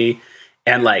supposed to be?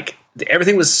 And like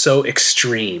everything was so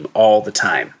extreme all the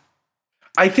time.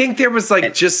 I think there was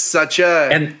like just such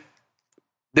a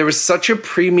there was such a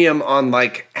premium on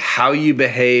like how you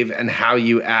behave and how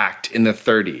you act in the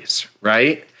 30s,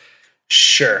 right?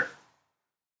 Sure.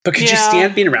 But could you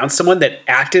stand being around someone that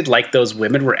acted like those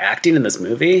women were acting in this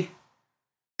movie?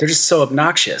 They're just so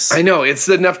obnoxious. I know. It's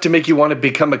enough to make you want to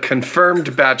become a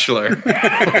confirmed bachelor.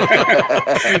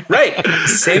 Right.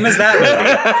 Same as that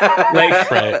movie. Like,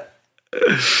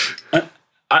 Right.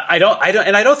 I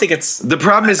don't think it's, The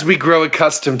problem is we grow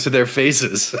accustomed to their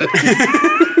faces.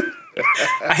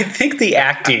 I think the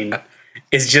acting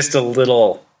is just a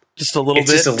little bit. just a little too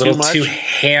too much. Just a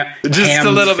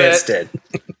little bit. ham-fisted.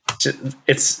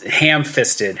 It's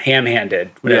ham-fisted,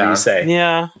 ham-handed, whatever you say.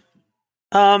 Yeah.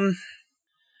 I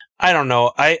don't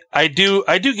know. I do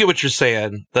get what you're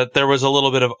saying, that there was a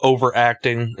little bit of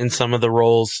overacting in some of the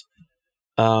roles.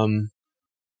 I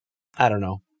don't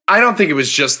know. I don't think it was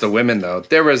just the women though.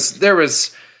 There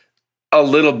was a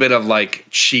little bit of like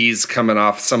cheese coming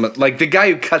off some, like the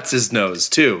guy who cuts his nose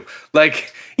too.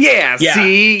 Like,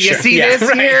 see, sure. you see Yeah, this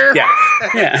right. here?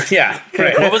 Yeah,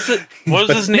 right. What was it? What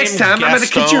was his name? Next time I'm going to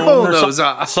cut Gaston your whole or nose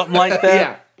off. Something like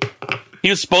that. Yeah. He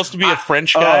was supposed to be a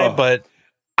French guy, but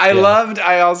I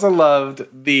also loved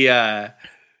the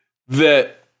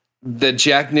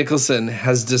Jack Nicholson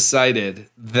has decided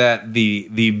that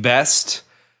the best,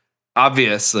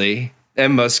 obviously,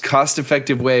 and most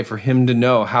cost-effective way for him to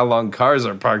know how long cars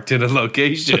are parked in a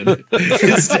location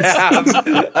is to have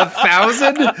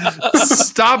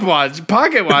 1,000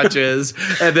 pocket watches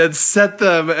and then set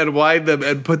them and wind them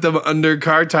and put them under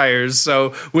car tires.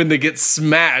 So when they get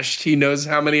smashed, he knows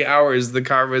how many hours the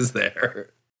car was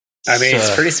there. I mean,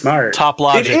 it's pretty smart. top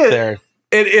logic there.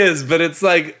 It is, but it's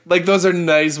like those are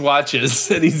nice watches,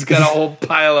 and he's got a whole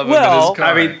pile of them in his car.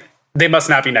 I mean, they must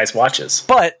not be nice watches.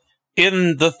 But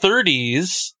in the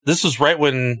 30s, this was right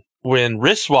when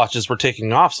wristwatches were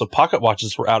taking off, so pocket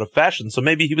watches were out of fashion. So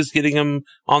maybe he was getting them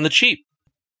on the cheap.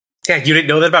 Yeah, you didn't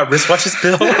know that about wristwatches,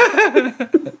 Bill?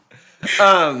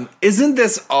 Isn't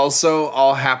this also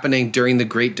all happening during the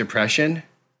Great Depression?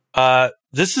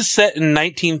 This is set in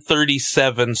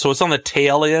 1937, so it's on the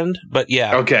tail end, but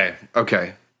yeah.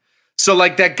 Okay. So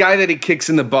like that guy that he kicks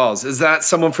in the balls, is that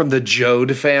someone from the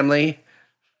Joad family?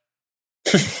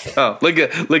 Oh, look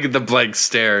at the blank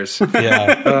stares.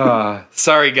 Yeah.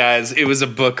 Sorry guys, it was a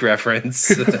book reference.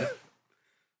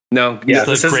 No, Yeah,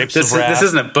 This this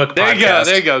isn't a book there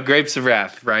podcast. you go. Grapes of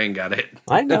Wrath. Ryan got it.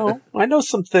 I know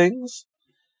some things.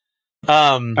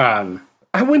 I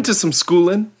went to some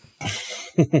schooling.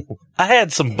 I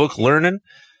had some book learning.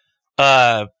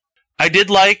 I did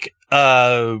like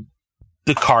the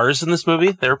cars in this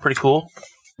movie. They were pretty cool.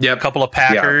 Yep. A couple of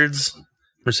Packards,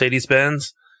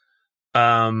 Mercedes-Benz.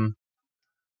 I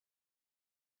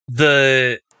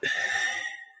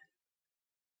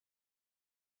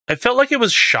felt like it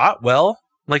was shot well.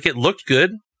 Like it looked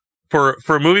good for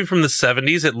a movie from the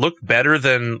 70s. It looked better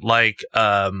than like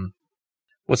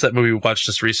what's that movie we watched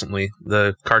just recently?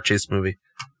 The car chase movie.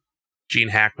 Gene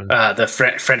Hackman. The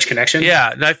French Connection?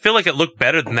 Yeah, and I feel like it looked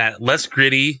better than that. Less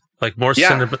gritty, like more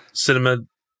cinematography.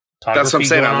 That's what I'm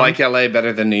saying. going I on. like LA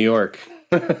better than New York.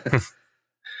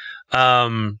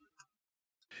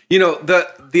 You know,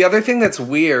 the other thing that's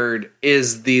weird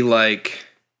is the like.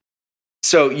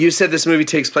 So you said this movie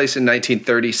takes place in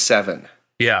 1937.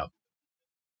 Yeah.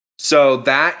 So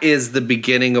that is the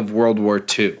beginning of World War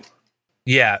II.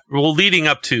 Yeah. Well, leading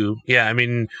up to, I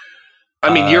mean,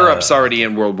 Europe's already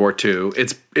in World War II.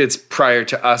 It's prior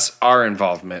to our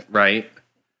involvement, right?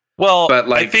 well, But,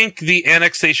 like- I think the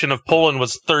annexation of Poland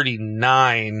was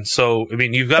 39. So, I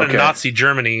mean, you've got a Nazi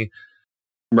Germany.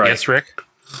 Right. Yes, Rick?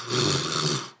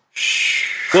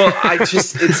 Well,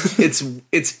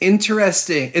 it's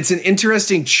interesting. It's an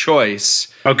interesting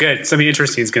choice Oh, good. Something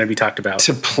interesting is going to be talked about.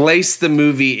 to place the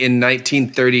movie in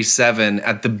 1937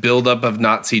 at the buildup of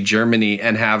Nazi Germany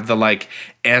and have the like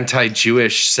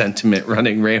anti-Jewish sentiment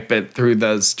running rampant through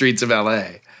the streets of LA.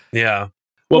 Yeah.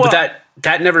 Well, but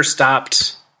that never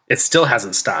stopped. it still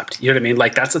hasn't stopped. You know what I mean?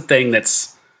 Like that's a thing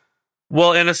that's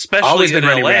well, and especially always been in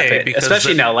running LA, rampant, because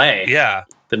especially in LA. Yeah,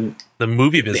 The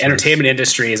movie business, the entertainment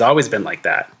industry has always been like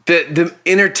that. The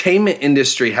entertainment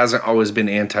industry hasn't always been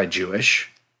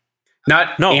anti-Jewish.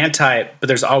 Not anti, but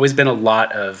there's always been a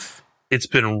lot of. It's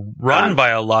been run by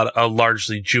a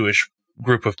largely Jewish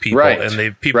group of people, Right.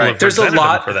 and people Right. have There's a resented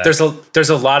lot. them for that. There's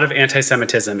a lot of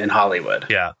anti-Semitism in Hollywood.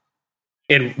 Yeah.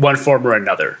 In one form or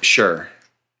another. Sure.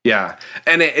 Yeah.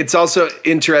 And it's also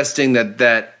interesting that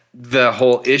the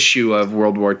whole issue of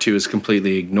World War II is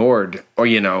completely ignored, or,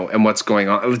 and what's going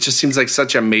on. It just seems like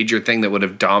such a major thing that would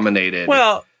have dominated.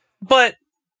 Well, but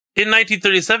in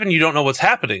 1937, you don't know what's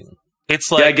happening.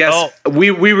 It's like, yeah, I guess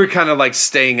we were kind of like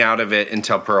staying out of it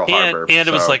until Pearl Harbor. And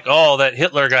it was like, that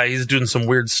Hitler guy, he's doing some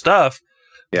weird stuff.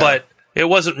 Yeah. But it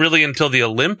wasn't really until the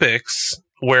Olympics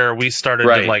where we started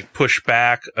to like push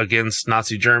back against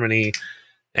Nazi Germany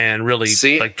and really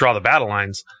like draw the battle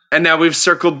lines. And now we've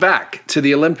circled back to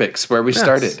the Olympics where we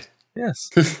started. Yes.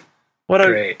 What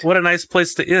a nice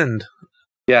place to end.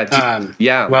 Yeah.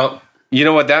 Yeah. Well, you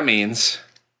know what that means.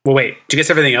 Well, wait. Do you guys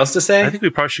have anything else to say? I think we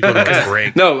probably should go to a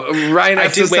break. No, Ryan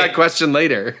asked us that question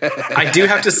later. I do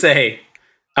have to say,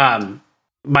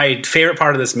 my favorite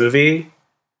part of this movie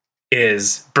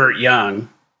is Burt Young,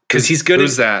 because he's good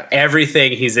at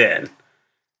everything he's in.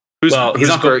 Who's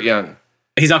Burt Young?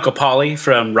 He's Uncle Paulie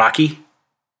from Rocky.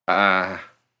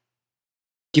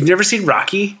 You've never seen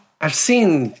Rocky? I've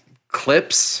seen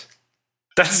clips.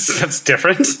 That's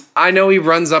different. I know he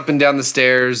runs up and down the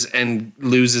stairs and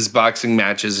loses boxing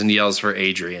matches and yells for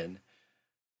Adrian.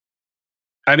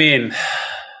 I mean,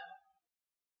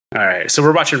 all right. So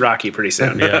we're watching Rocky pretty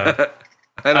soon. Yeah.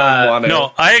 I don't want to.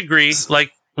 No, I agree.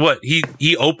 Like, what?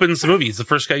 He opens the movie. He's the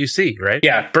first guy you see, right?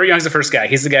 Yeah, Burt Young's the first guy.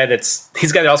 He's the guy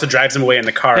that also drives him away in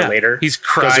the car later. He's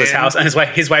crying. Goes to his house, and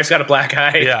his wife's got a black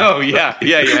eye. Yeah. Oh, yeah.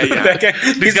 That guy,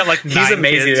 he's got like he's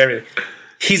amazing at everything.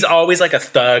 He's always like a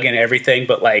thug and everything,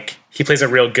 but like he plays a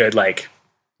real good like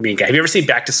mean guy. Have you ever seen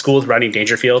Back to School with Rodney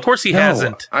Dangerfield? Of course he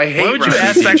hasn't. I hate Why would you Rodney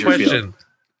ask that Dangerfield.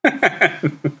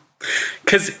 question?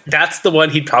 Because that's the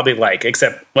one he'd probably like,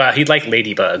 except, well, he'd like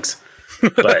ladybugs.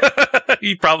 But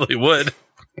he probably would.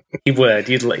 He would.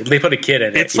 They put a kid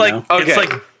in it. It's like it's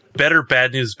like better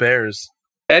Bad News Bears.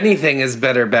 Anything is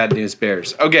better Bad News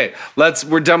Bears. Okay,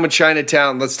 we're done with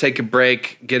Chinatown. Let's take a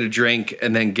break, get a drink,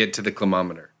 and then get to the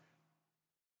climometer.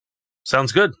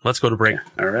 Sounds good. Let's go to break.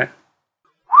 All right.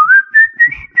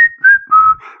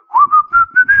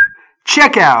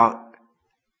 Check out.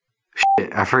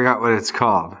 Shit, I forgot what it's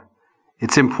called.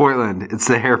 It's in Portland. It's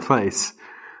the hair place.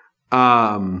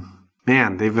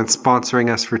 Man, they've been sponsoring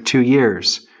us for 2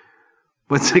 years.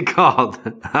 What's it called?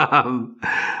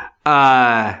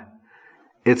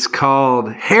 It's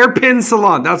called Hairpin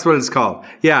Salon. That's what it's called.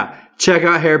 Yeah, check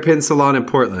out Hairpin Salon in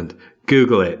Portland.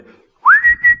 Google it.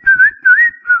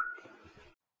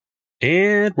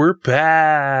 And we're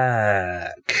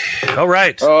back. All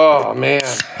right. Oh, man.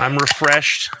 I'm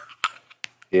refreshed.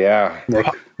 Yeah.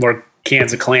 More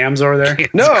cans of clams over there?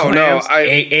 No.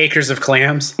 Acres of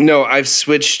clams? No, I've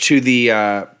switched to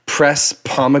the press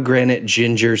pomegranate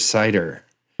ginger cider.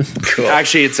 Cool.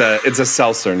 Actually, it's a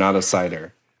seltzer, not a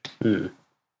cider.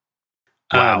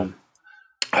 Wow.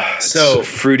 So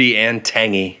fruity and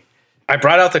tangy. I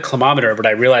brought out the climometer, but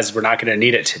I realized we're not going to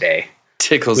need it today.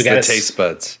 Tickles the taste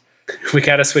buds. We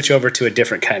got to switch over to a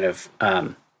different kind of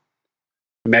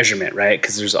measurement, right?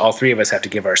 Because there's all three of us have to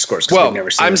give our scores. Well, we've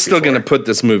never seen I'm this still before. going to put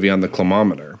this movie on the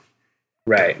climometer.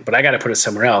 Right, but I got to put it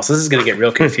somewhere else. This is going to get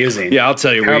real confusing. Yeah, I'll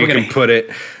tell you where you can put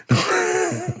it.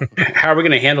 How are we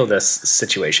going to handle this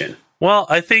situation? Well,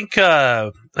 I think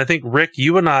Rick,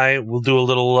 you and I will do a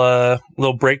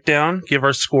little breakdown, give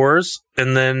our scores,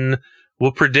 and then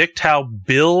we'll predict how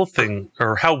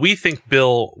we think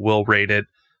Bill will rate it,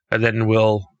 and then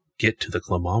we'll get to the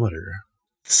climometer.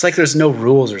 It's like there's no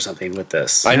rules or something with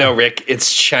this. I know, Rick.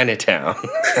 It's Chinatown.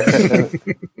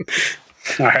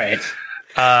 All right.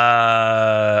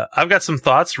 I've got some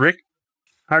thoughts. Rick,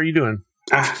 how are you doing?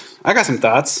 I got some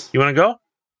thoughts. You want to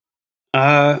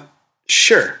go?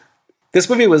 Sure. This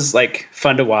movie was like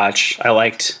fun to watch. I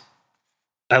liked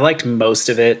most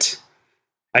of it.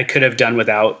 I could have done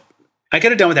without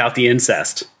the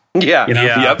incest. Yeah. You know?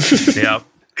 Yeah. Yep.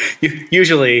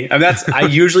 Usually, I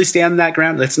usually stand that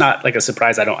ground. That's not like a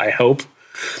surprise. I hope.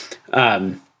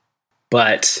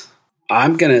 But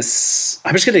I'm just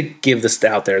gonna give this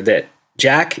out there that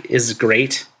Jack is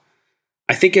great.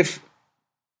 I think I was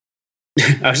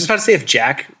just about to say if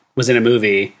Jack was in a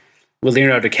movie with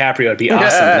Leonardo DiCaprio, it'd be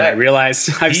awesome. And I realized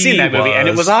I've seen that movie and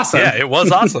it was awesome. Yeah, it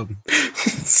was awesome.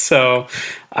 So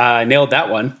I nailed that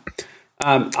one.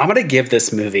 I'm going to give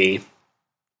this movie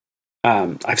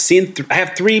I've seen. I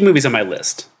have 3 movies on my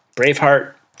list: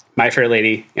 Braveheart, My Fair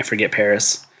Lady, and Forget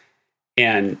Paris.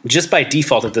 And just by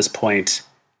default at this point,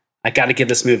 I got to give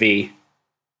this movie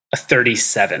a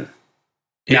 37.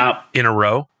 Now, in a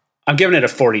row? I'm giving it a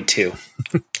 42.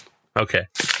 Okay.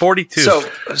 42.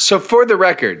 So for the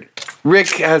record, Rick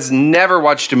has never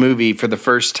watched a movie for the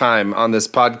first time on this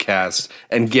podcast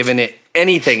and given it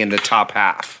anything in the top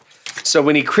half. So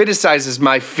when he criticizes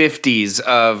my 50s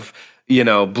of,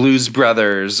 Blues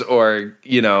Brothers or,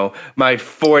 my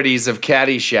 40s of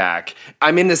Caddyshack,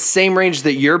 I'm in the same range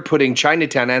that you're putting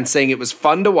Chinatown and saying it was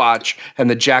fun to watch and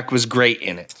the Jack was great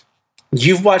in it.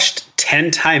 You've watched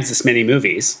 10 times this many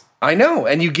movies. I know,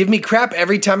 and you give me crap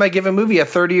every time I give a movie a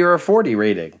 30 or a 40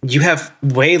 rating. You have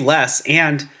way less,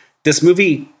 and this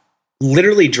movie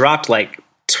literally dropped like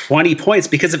 20 points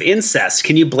because of incest.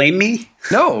 Can you blame me?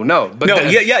 No. But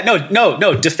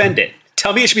No, defend it.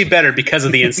 Tell me it should be better because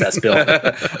of the incest, Bill.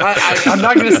 I'm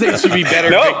not going to say it should be better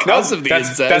because of the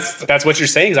incest. That's what you're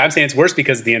saying. Is I'm saying it's worse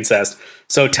because of the incest.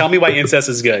 So tell me why incest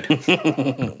is good.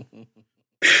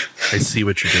 I see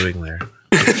what you're doing there.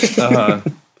 Uh-huh.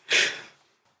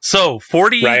 So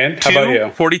 42, Ryan, how about you?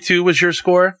 42 was your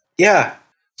score? Yeah.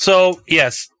 So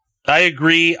yes, I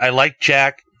agree. I like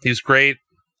Jack. He's great.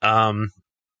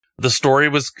 The story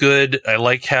was good. I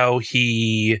like how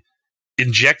he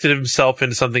injected himself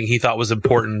into something he thought was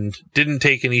important. Didn't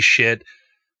take any shit.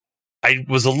 I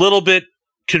was a little bit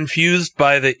confused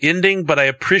by the ending, but I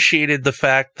appreciated the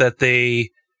fact that they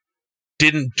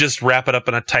didn't just wrap it up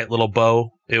in a tight little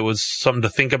bow. It was something to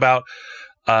think about.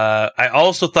 I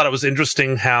also thought it was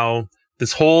interesting how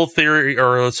this whole theory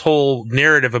or this whole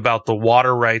narrative about the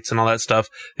water rights and all that stuff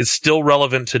is still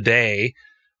relevant today,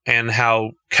 and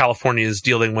how California is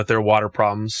dealing with their water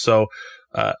problems. So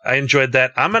I enjoyed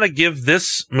that. I'm going to give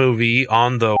this movie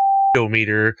on the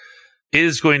meter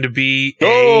is going to be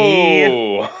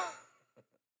a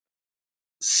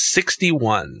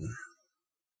 61.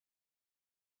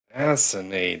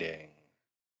 Fascinating.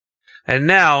 And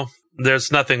now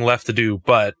there's nothing left to do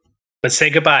but say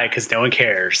goodbye because no one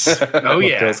cares. Oh, what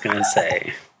yeah. Bill's going to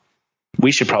say.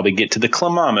 We should probably get to the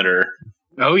climometer.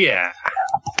 Oh, yeah.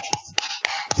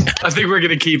 I think we're going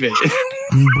to keep it.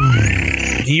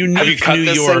 Unique Have you cut New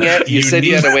this York. thing yet? You said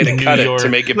you had a way to Unique cut New it York. to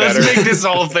make it Let's better. make this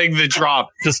whole thing the drop.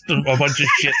 Just a bunch of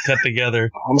shit cut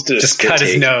together. Almost did a Just spit cut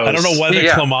his take. nose. I don't know why the Put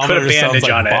a climometer bandage sounds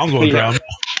like on it. bongo drum.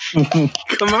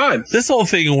 Come on. This whole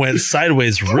thing went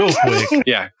sideways real quick.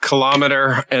 Yeah,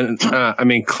 kilometer and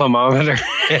climometer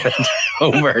and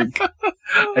homework.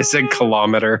 I said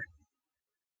kilometer.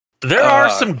 There are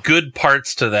some good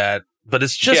parts to that, but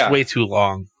it's just way too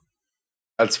long.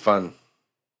 That's fun.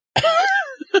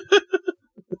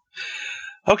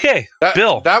 Okay,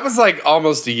 Bill. That was like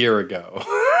almost a year ago.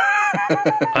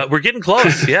 We're getting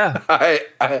close, yeah.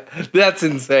 That's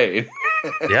insane.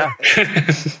 Yeah.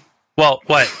 Well,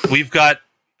 what? We've got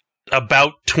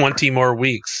about 20 more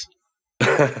weeks.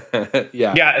 Yeah.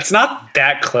 Yeah, it's not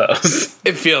that close.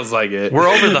 It feels like it. We're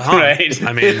over the hump. Right.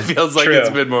 I mean, It feels like True.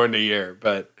 it's been more than a year,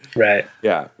 but Right.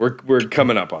 yeah, we're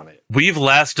coming up on it. we've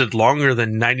lasted longer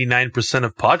than 99%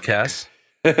 of podcasts.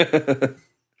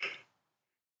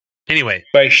 Anyway.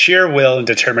 By sheer will and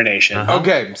determination. Uh-huh.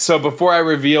 Okay, so before I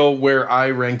reveal where I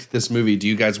ranked this movie, do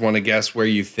you guys want to guess where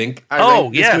you think I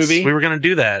ranked this movie? We were going to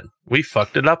do that. We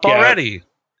fucked it up Yeah. already.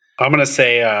 I'm going to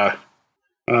say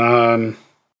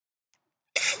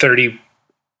 30.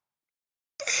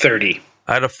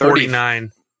 I had a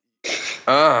 49.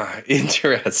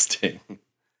 Interesting.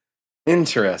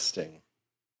 Interesting.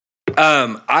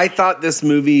 I thought this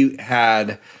movie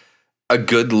had a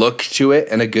good look to it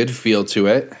and a good feel to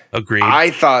it. Agreed.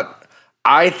 I thought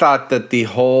that the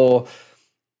whole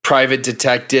private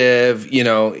detective,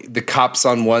 the cops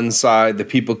on one side, the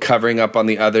people covering up on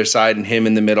the other side, and him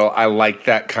in the middle. I like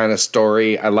that kind of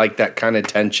story. I like that kind of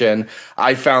tension.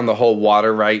 I found the whole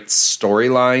water rights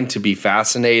storyline to be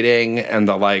fascinating, and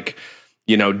the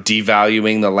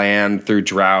devaluing the land through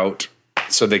drought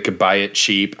so they could buy it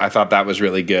cheap. I thought that was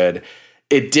really good.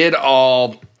 It did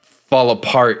all fall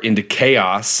apart into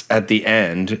chaos at the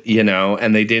end,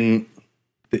 and they didn't,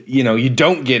 you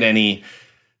don't get any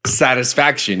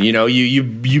satisfaction. You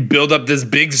build up this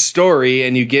big story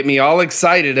and you get me all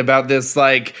excited about this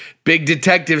like big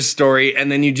detective story,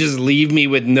 and then you just leave me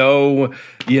with no,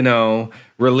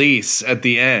 release at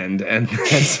the end. And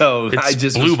so It's I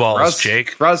just blue was balls,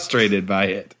 Jake. frustrated by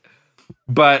it.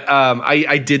 But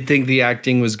I did think the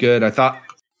acting was good. I thought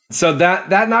so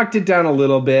that knocked it down a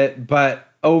little bit, but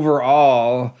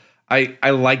overall, I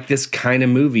like this kind of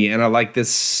movie, and I like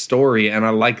this story, and I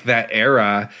like that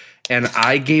era. and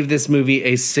I gave this movie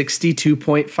a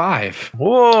 62.5.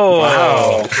 Whoa!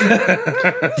 Wow.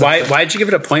 Why'd you give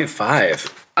it a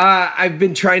 0.5? I've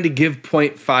been trying to give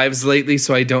 0.5s lately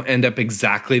so I don't end up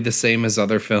exactly the same as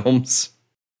other films.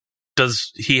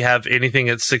 Does he have anything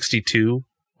at 62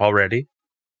 already?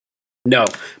 No,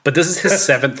 but this is his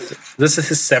seventh. This is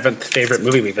his seventh favorite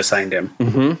movie we've assigned him.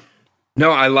 Mm-hmm.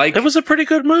 No, It was a pretty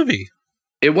good movie.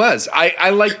 It was. I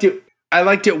liked it. I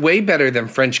liked it way better than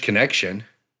French Connection.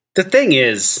 The thing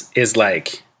is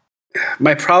like,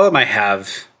 my problem I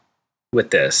have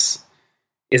with this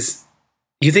is,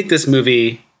 you think this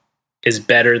movie is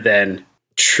better than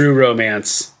True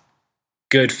Romance,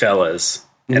 Goodfellas,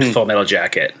 and Full Metal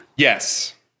Jacket?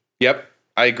 Yes. Yep.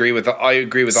 I agree with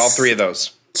all three of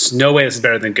those. There's no way this is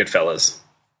better than Goodfellas.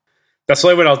 That's the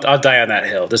only way I'll die on that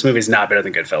hill. This movie's not better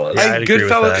than Goodfellas. Yeah, I'd agree with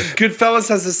that. Goodfellas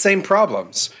has the same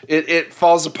problems. It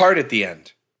falls apart at the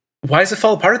end. Why does it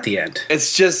fall apart at the end? It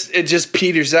just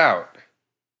peters out.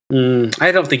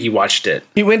 I don't think you watched it.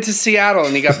 He went to Seattle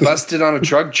and he got busted on a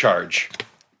drug charge.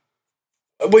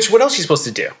 What else are you supposed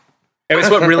to do? I mean, it's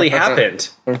what really happened.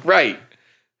 Right.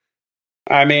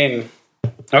 I mean,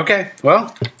 okay.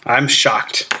 Well, I'm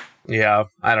shocked. Yeah,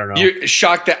 I don't know. You're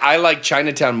shocked that I like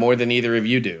Chinatown more than either of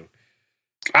you do.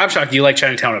 I'm shocked you like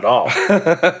Chinatown at all.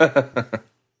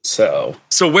 So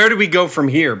where do we go from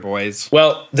here, boys?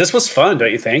 Well, this was fun,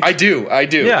 don't you think? I do.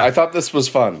 Yeah. I thought this was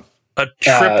fun. A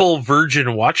triple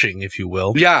virgin watching, if you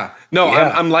will. Yeah. No,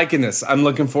 Yeah. I'm liking this. I'm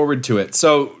looking forward to it.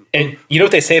 So, And you know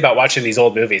what they say about watching these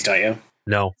old movies, don't you?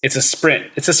 No. It's a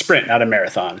sprint. It's a sprint, not a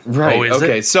marathon. right. Oh, is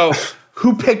okay. it? So,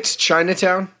 who picked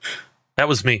Chinatown? That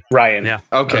was me. Ryan. Yeah.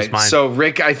 that Okay. was mine. So,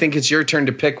 Rick, I think it's your turn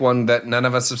to pick one that none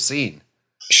of us have seen.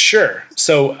 Sure.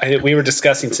 So we were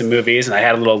discussing some movies, and I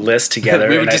had a little list together.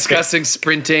 We were and discussing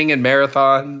sprinting and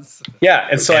marathons. Yeah,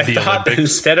 and so And I the thought that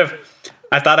Olympics.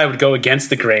 I thought I would go against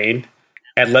the grain,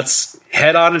 and let's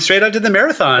head on and straight on to the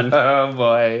marathon. Oh,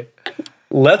 boy.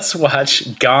 Let's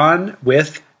watch Gone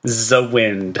with the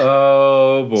Wind.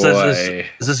 Oh, boy. So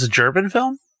is this a German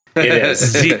film? It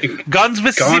is. Guns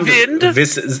with the Gone Wind?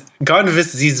 Gone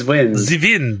with these winds. The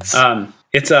Winds.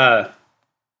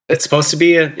 It's supposed to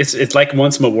be it's like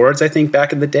won some awards, I think,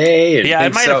 back in the day. And Yeah, I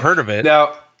might have heard of it.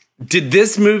 Now, did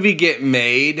this movie get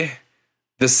made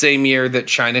the same year that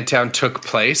Chinatown took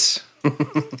place?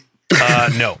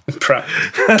 No. Pro-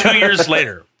 2 years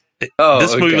later.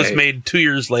 This movie was made 2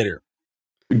 years later.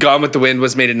 Gone with the Wind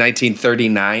was made in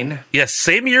 1939. Yes,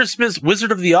 same year as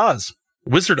Wizard of the Oz.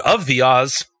 Wizard of the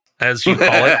Oz, as you call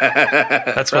it.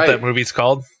 That's what Right. that movie's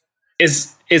called.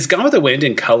 Is Gone with the Wind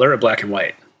in color or black and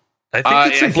white? I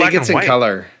think it's in black and white.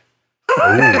 color.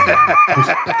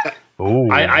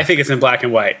 Ooh. I think it's in black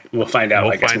and white. We'll find out.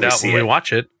 We'll I guess, find when we out see when we it.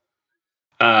 watch it.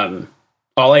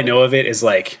 All I know of it is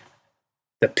like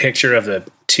the picture of the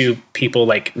two people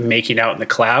like making out in the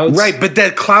clouds. Right, but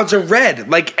the clouds are red.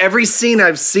 Like every scene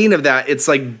I've seen of that, it's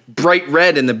like bright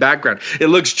red in the background. It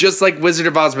looks just like Wizard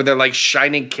of Oz, where they're like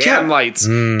shining can lights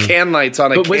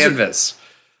on a But canvas.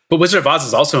 But Wizard of Oz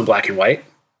is also in black and white.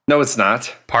 No, it's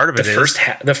not. Part of The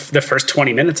it is. the first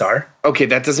 20 minutes are. Okay,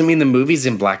 that doesn't mean the movie's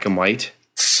in black and white.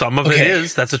 Some of it Okay.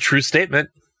 is. That's a true statement.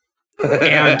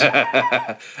 And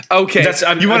Okay,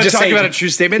 I'm you want to just talk saying- about a true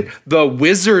statement? The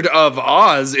Wizard of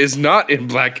Oz is not in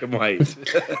black and white.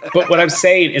 but what I'm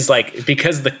saying is like,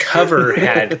 because the cover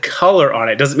had color on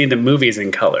it doesn't mean the movie's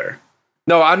in color.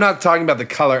 No, I'm not talking about the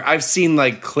color. I've seen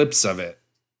like clips of it.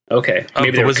 Okay. Of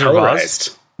Maybe the they were Wizard of Oz?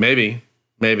 colorized. Maybe.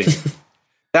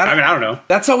 I mean, I don't know.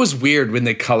 That's always weird when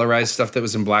they colorize stuff that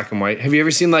was in black and white. Have you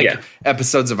ever seen like Yeah.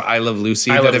 episodes of I Love Lucy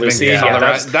I that Love have Lucy, been yeah,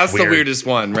 colorized? That's the weird. weirdest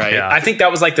one, right? Yeah. I think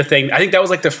that was like the thing. I think that was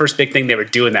like the first big thing they were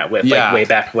doing that with, Yeah. like way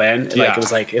back when. Like Yeah. it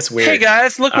was like, it's weird. Hey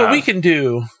guys, look what we can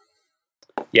do.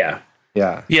 Yeah.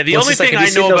 Yeah. Yeah, the Well, it's only just like, thing have I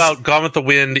you seen know those- about Gone with the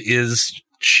Wind is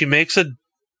she makes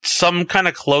some kind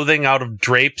of clothing out of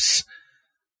drapes.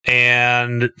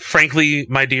 And frankly,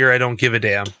 my dear, I don't give a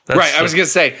damn. That's Right. I was gonna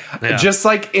say, Yeah. just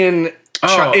like in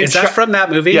Oh, in is that from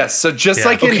that movie? Yes. So just Yeah.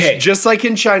 like in Okay. just like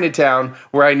in Chinatown,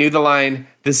 where I knew the line,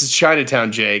 "This is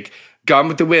Chinatown, Jake." Gone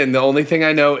with the Wind. The only thing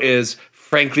I know is,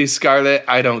 frankly, Scarlett,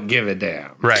 I don't give a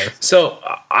damn. right. So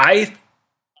I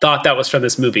thought that was from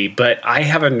this movie, but I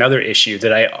have another issue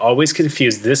that I always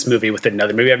confuse this movie with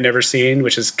another movie I've never seen,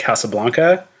 which is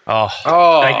Casablanca. Oh,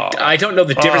 Oh, I don't know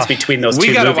the difference between those we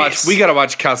two gotta movies. watch. We gotta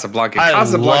watch Casablanca. I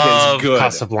Casablanca love is good.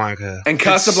 Casablanca. And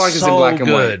Casablanca's It's in black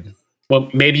and white. good. Well,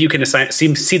 maybe you can assign.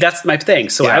 See, that's my thing.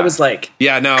 So Yeah. I was like,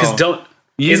 Yeah. No. because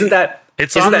isn't that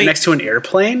It's isn't on that the- next to an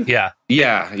airplane? Yeah.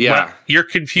 Yeah. Yeah. But you're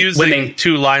confusing When they-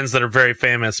 two lines that are very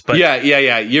famous, but Yeah. Yeah.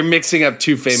 Yeah. You're mixing up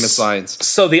two famous lines.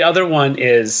 So the other one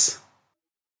is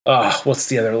What's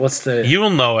the? You'll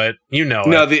know it. You know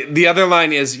No, it. the other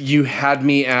line is "You had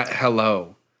me at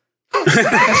hello."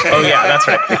 Oh yeah, that's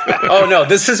right. Oh no,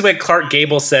 this is when Clark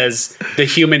Gable says the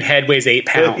human head weighs 8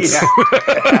 pounds.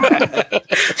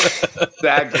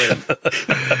 Exactly.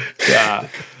 Yeah.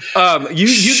 You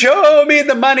Show me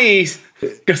the money.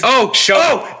 Oh,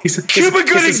 Cuba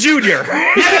Gooding Jr.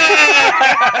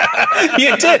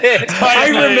 You did it. I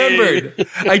remembered.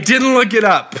 I didn't look it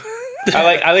up.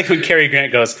 I like when Cary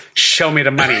Grant goes, "Show me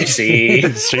the money." See.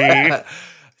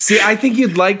 See, I think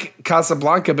you'd like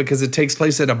Casablanca because it takes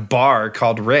place at a bar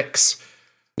called Rick's.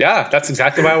 Yeah, that's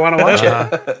exactly why I want to watch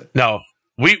it. No,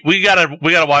 we gotta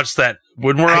watch that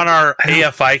when we're on our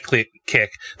AFI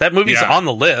kick. That movie's on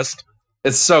the list.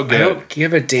 It's so good. I don't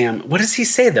give a damn. What does he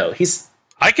say though?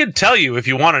 I could tell you if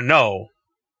you want to know,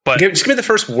 but Just give me the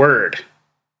first word.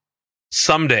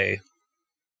 Someday.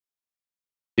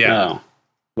 Yeah. Oh,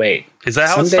 wait. Is that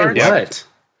how Someday it starts? what?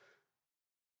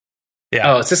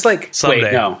 Yeah. Oh, it's just like Someday.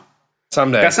 Wait, no.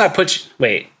 Someday. That's not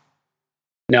wait.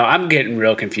 No, I'm getting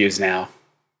real confused now.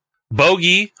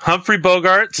 Bogey, Humphrey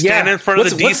Bogart, standing in front of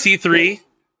the DC-3.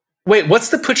 Wait, what's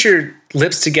the put your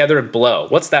lips together and blow?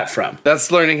 What's that from?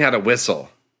 That's learning how to whistle.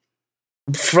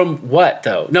 From what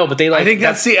though? No, but they like. I think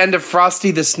that's the end of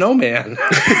Frosty the Snowman.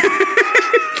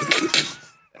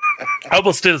 I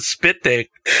almost did a spit take.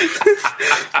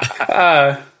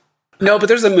 No, but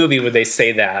there's a movie where they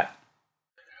say that.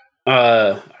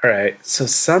 All right. So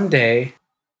someday,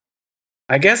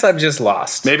 I guess I'm just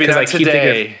lost. Maybe 'Cause not I keep thinking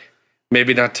today.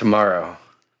 Maybe not tomorrow.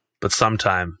 But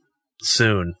sometime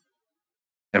soon.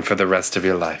 And for the rest of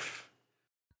your life.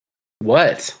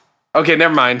 What? Okay,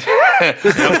 never mind. We'll have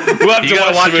You to gotta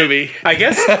watch the watch it. movie. I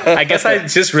guess I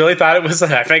just really thought it was.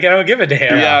 I think I don't give a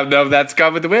damn. Yeah, no, that's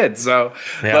Gone with the Wind. So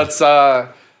Yeah. let's.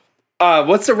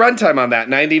 What's the runtime on that?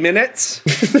 90 minutes?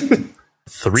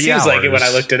 3 Seems hours. like it when I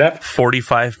looked it up.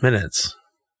 45 minutes.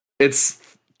 It's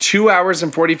 2 hours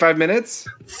and 45 minutes?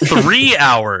 3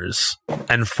 hours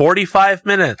and 45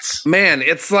 minutes. Man,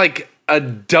 it's like a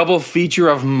double feature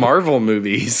of Marvel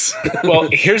movies. Well,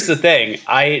 here's the thing.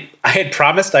 I had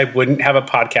promised I wouldn't have a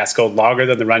podcast go longer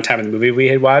than the runtime of the movie we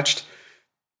had watched.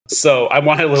 So I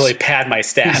wanted to really pad my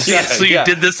stats. Yeah. So you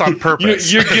did this on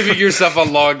purpose. You're giving yourself a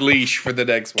long leash for the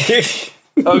next one.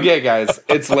 Okay, guys,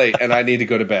 it's late and I need to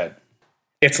go to bed.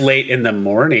 It's late in the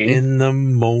morning. In the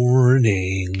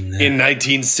morning. In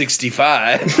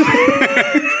 1965.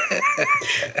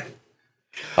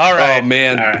 All right. Oh,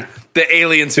 man. All right. The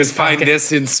aliens who find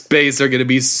this in space are going to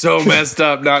be so messed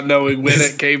up not knowing when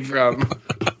it came from.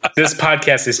 This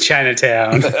podcast is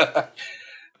Chinatown.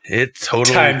 It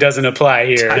totally Time doesn't apply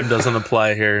here. Time doesn't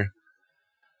apply here.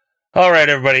 All right,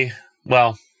 everybody.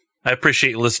 Well, I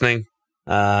appreciate you listening.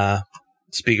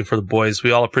 Speaking for the boys,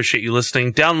 we all appreciate you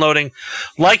listening, downloading,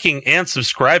 liking, and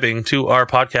subscribing to our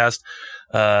podcast.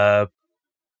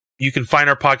 You can find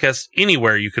our podcast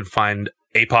anywhere you can find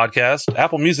a podcast: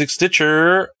 Apple Music,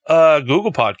 Stitcher,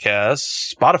 Google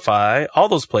Podcasts, Spotify, all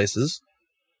those places.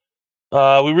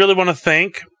 We really want to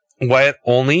thank Wyatt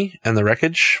Olney and The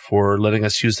Wreckage for letting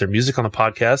us use their music on the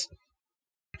podcast.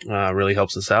 Really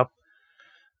helps us out.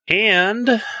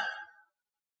 And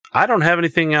I don't have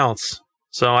anything else,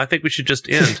 so I think we should just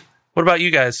end. What about you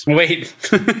guys? Wait.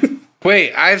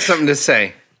 Wait, I have something to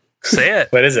say. Say it.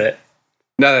 What is it?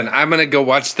 Nothing. I'm going to go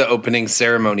watch the opening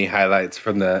ceremony highlights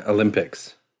from the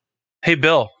Olympics. Hey,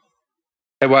 Bill.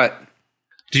 Hey, what?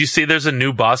 Do you see there's a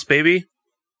new Boss Baby?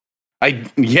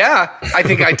 Yeah, I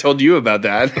think I told you about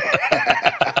that.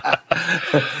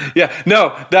 Yeah,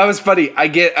 no, that was funny. I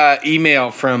get an email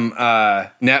from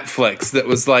Netflix that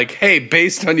was like, hey,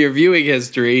 based on your viewing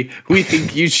history, we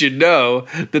think you should know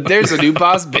that there's a new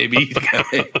Boss Baby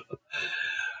coming.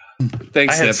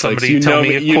 Thanks, I had Netflix. somebody You tell know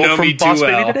me a you quote know from me Boss too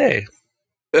Baby well. today.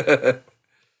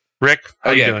 Rick,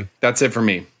 how you Okay, doing? that's it for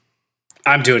me.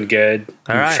 I'm doing good.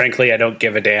 All right. Frankly, I don't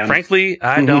give a damn. Frankly,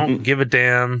 I don't give a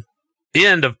damn.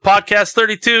 End of podcast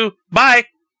 32. Bye.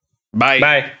 Bye.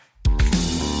 Bye.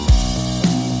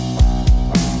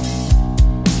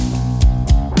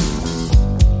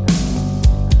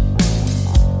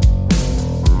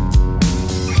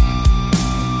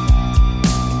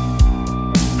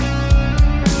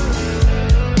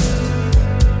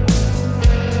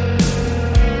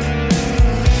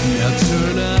 Now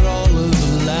turn out all of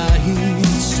the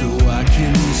lights so I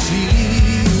can see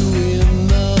you in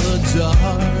the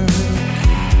dark.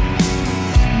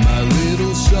 My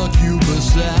little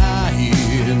succubus.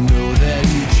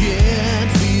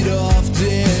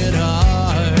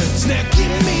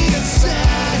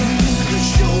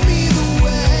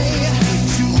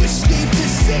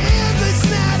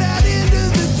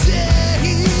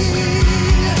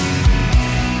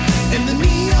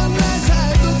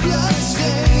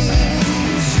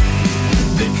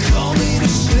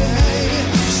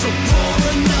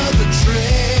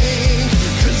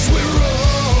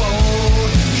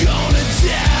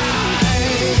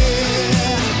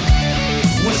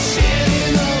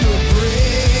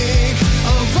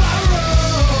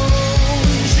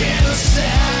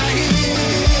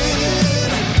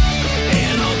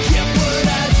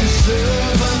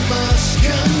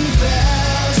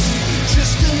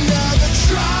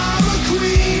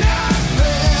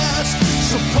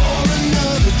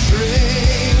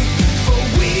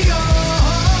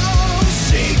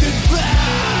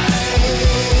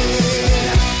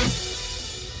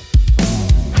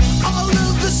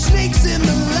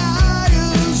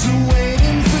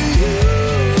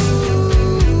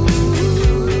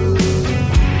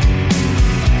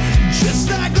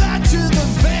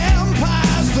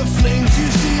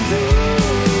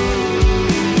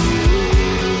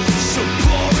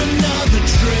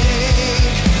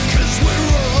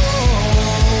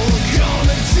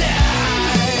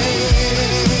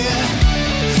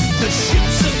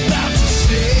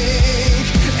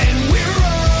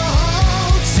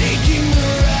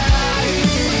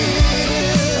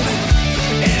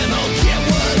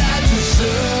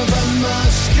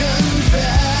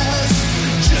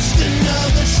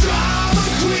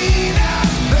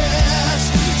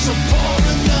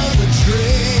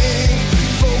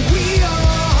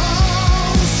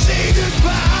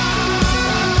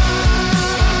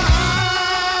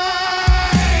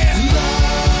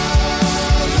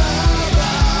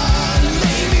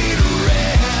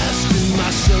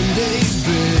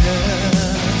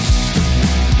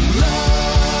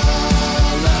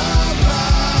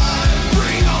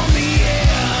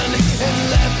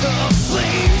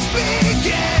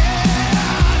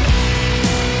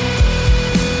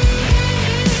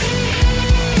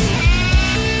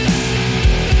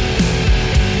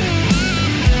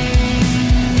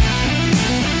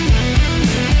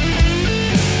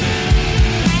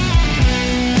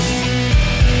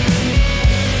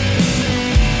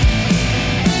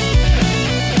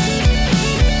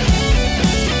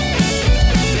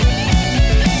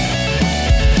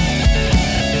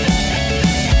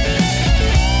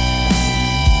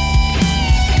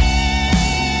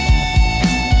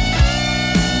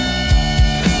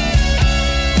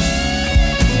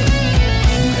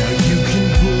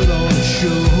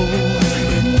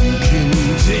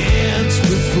 dance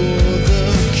before the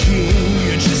king.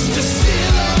 You're just a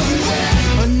silhouette,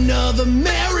 another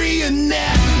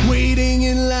marionette, waiting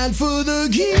in line for the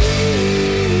guillotine.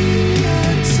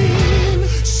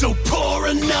 So pour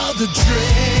another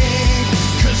drink.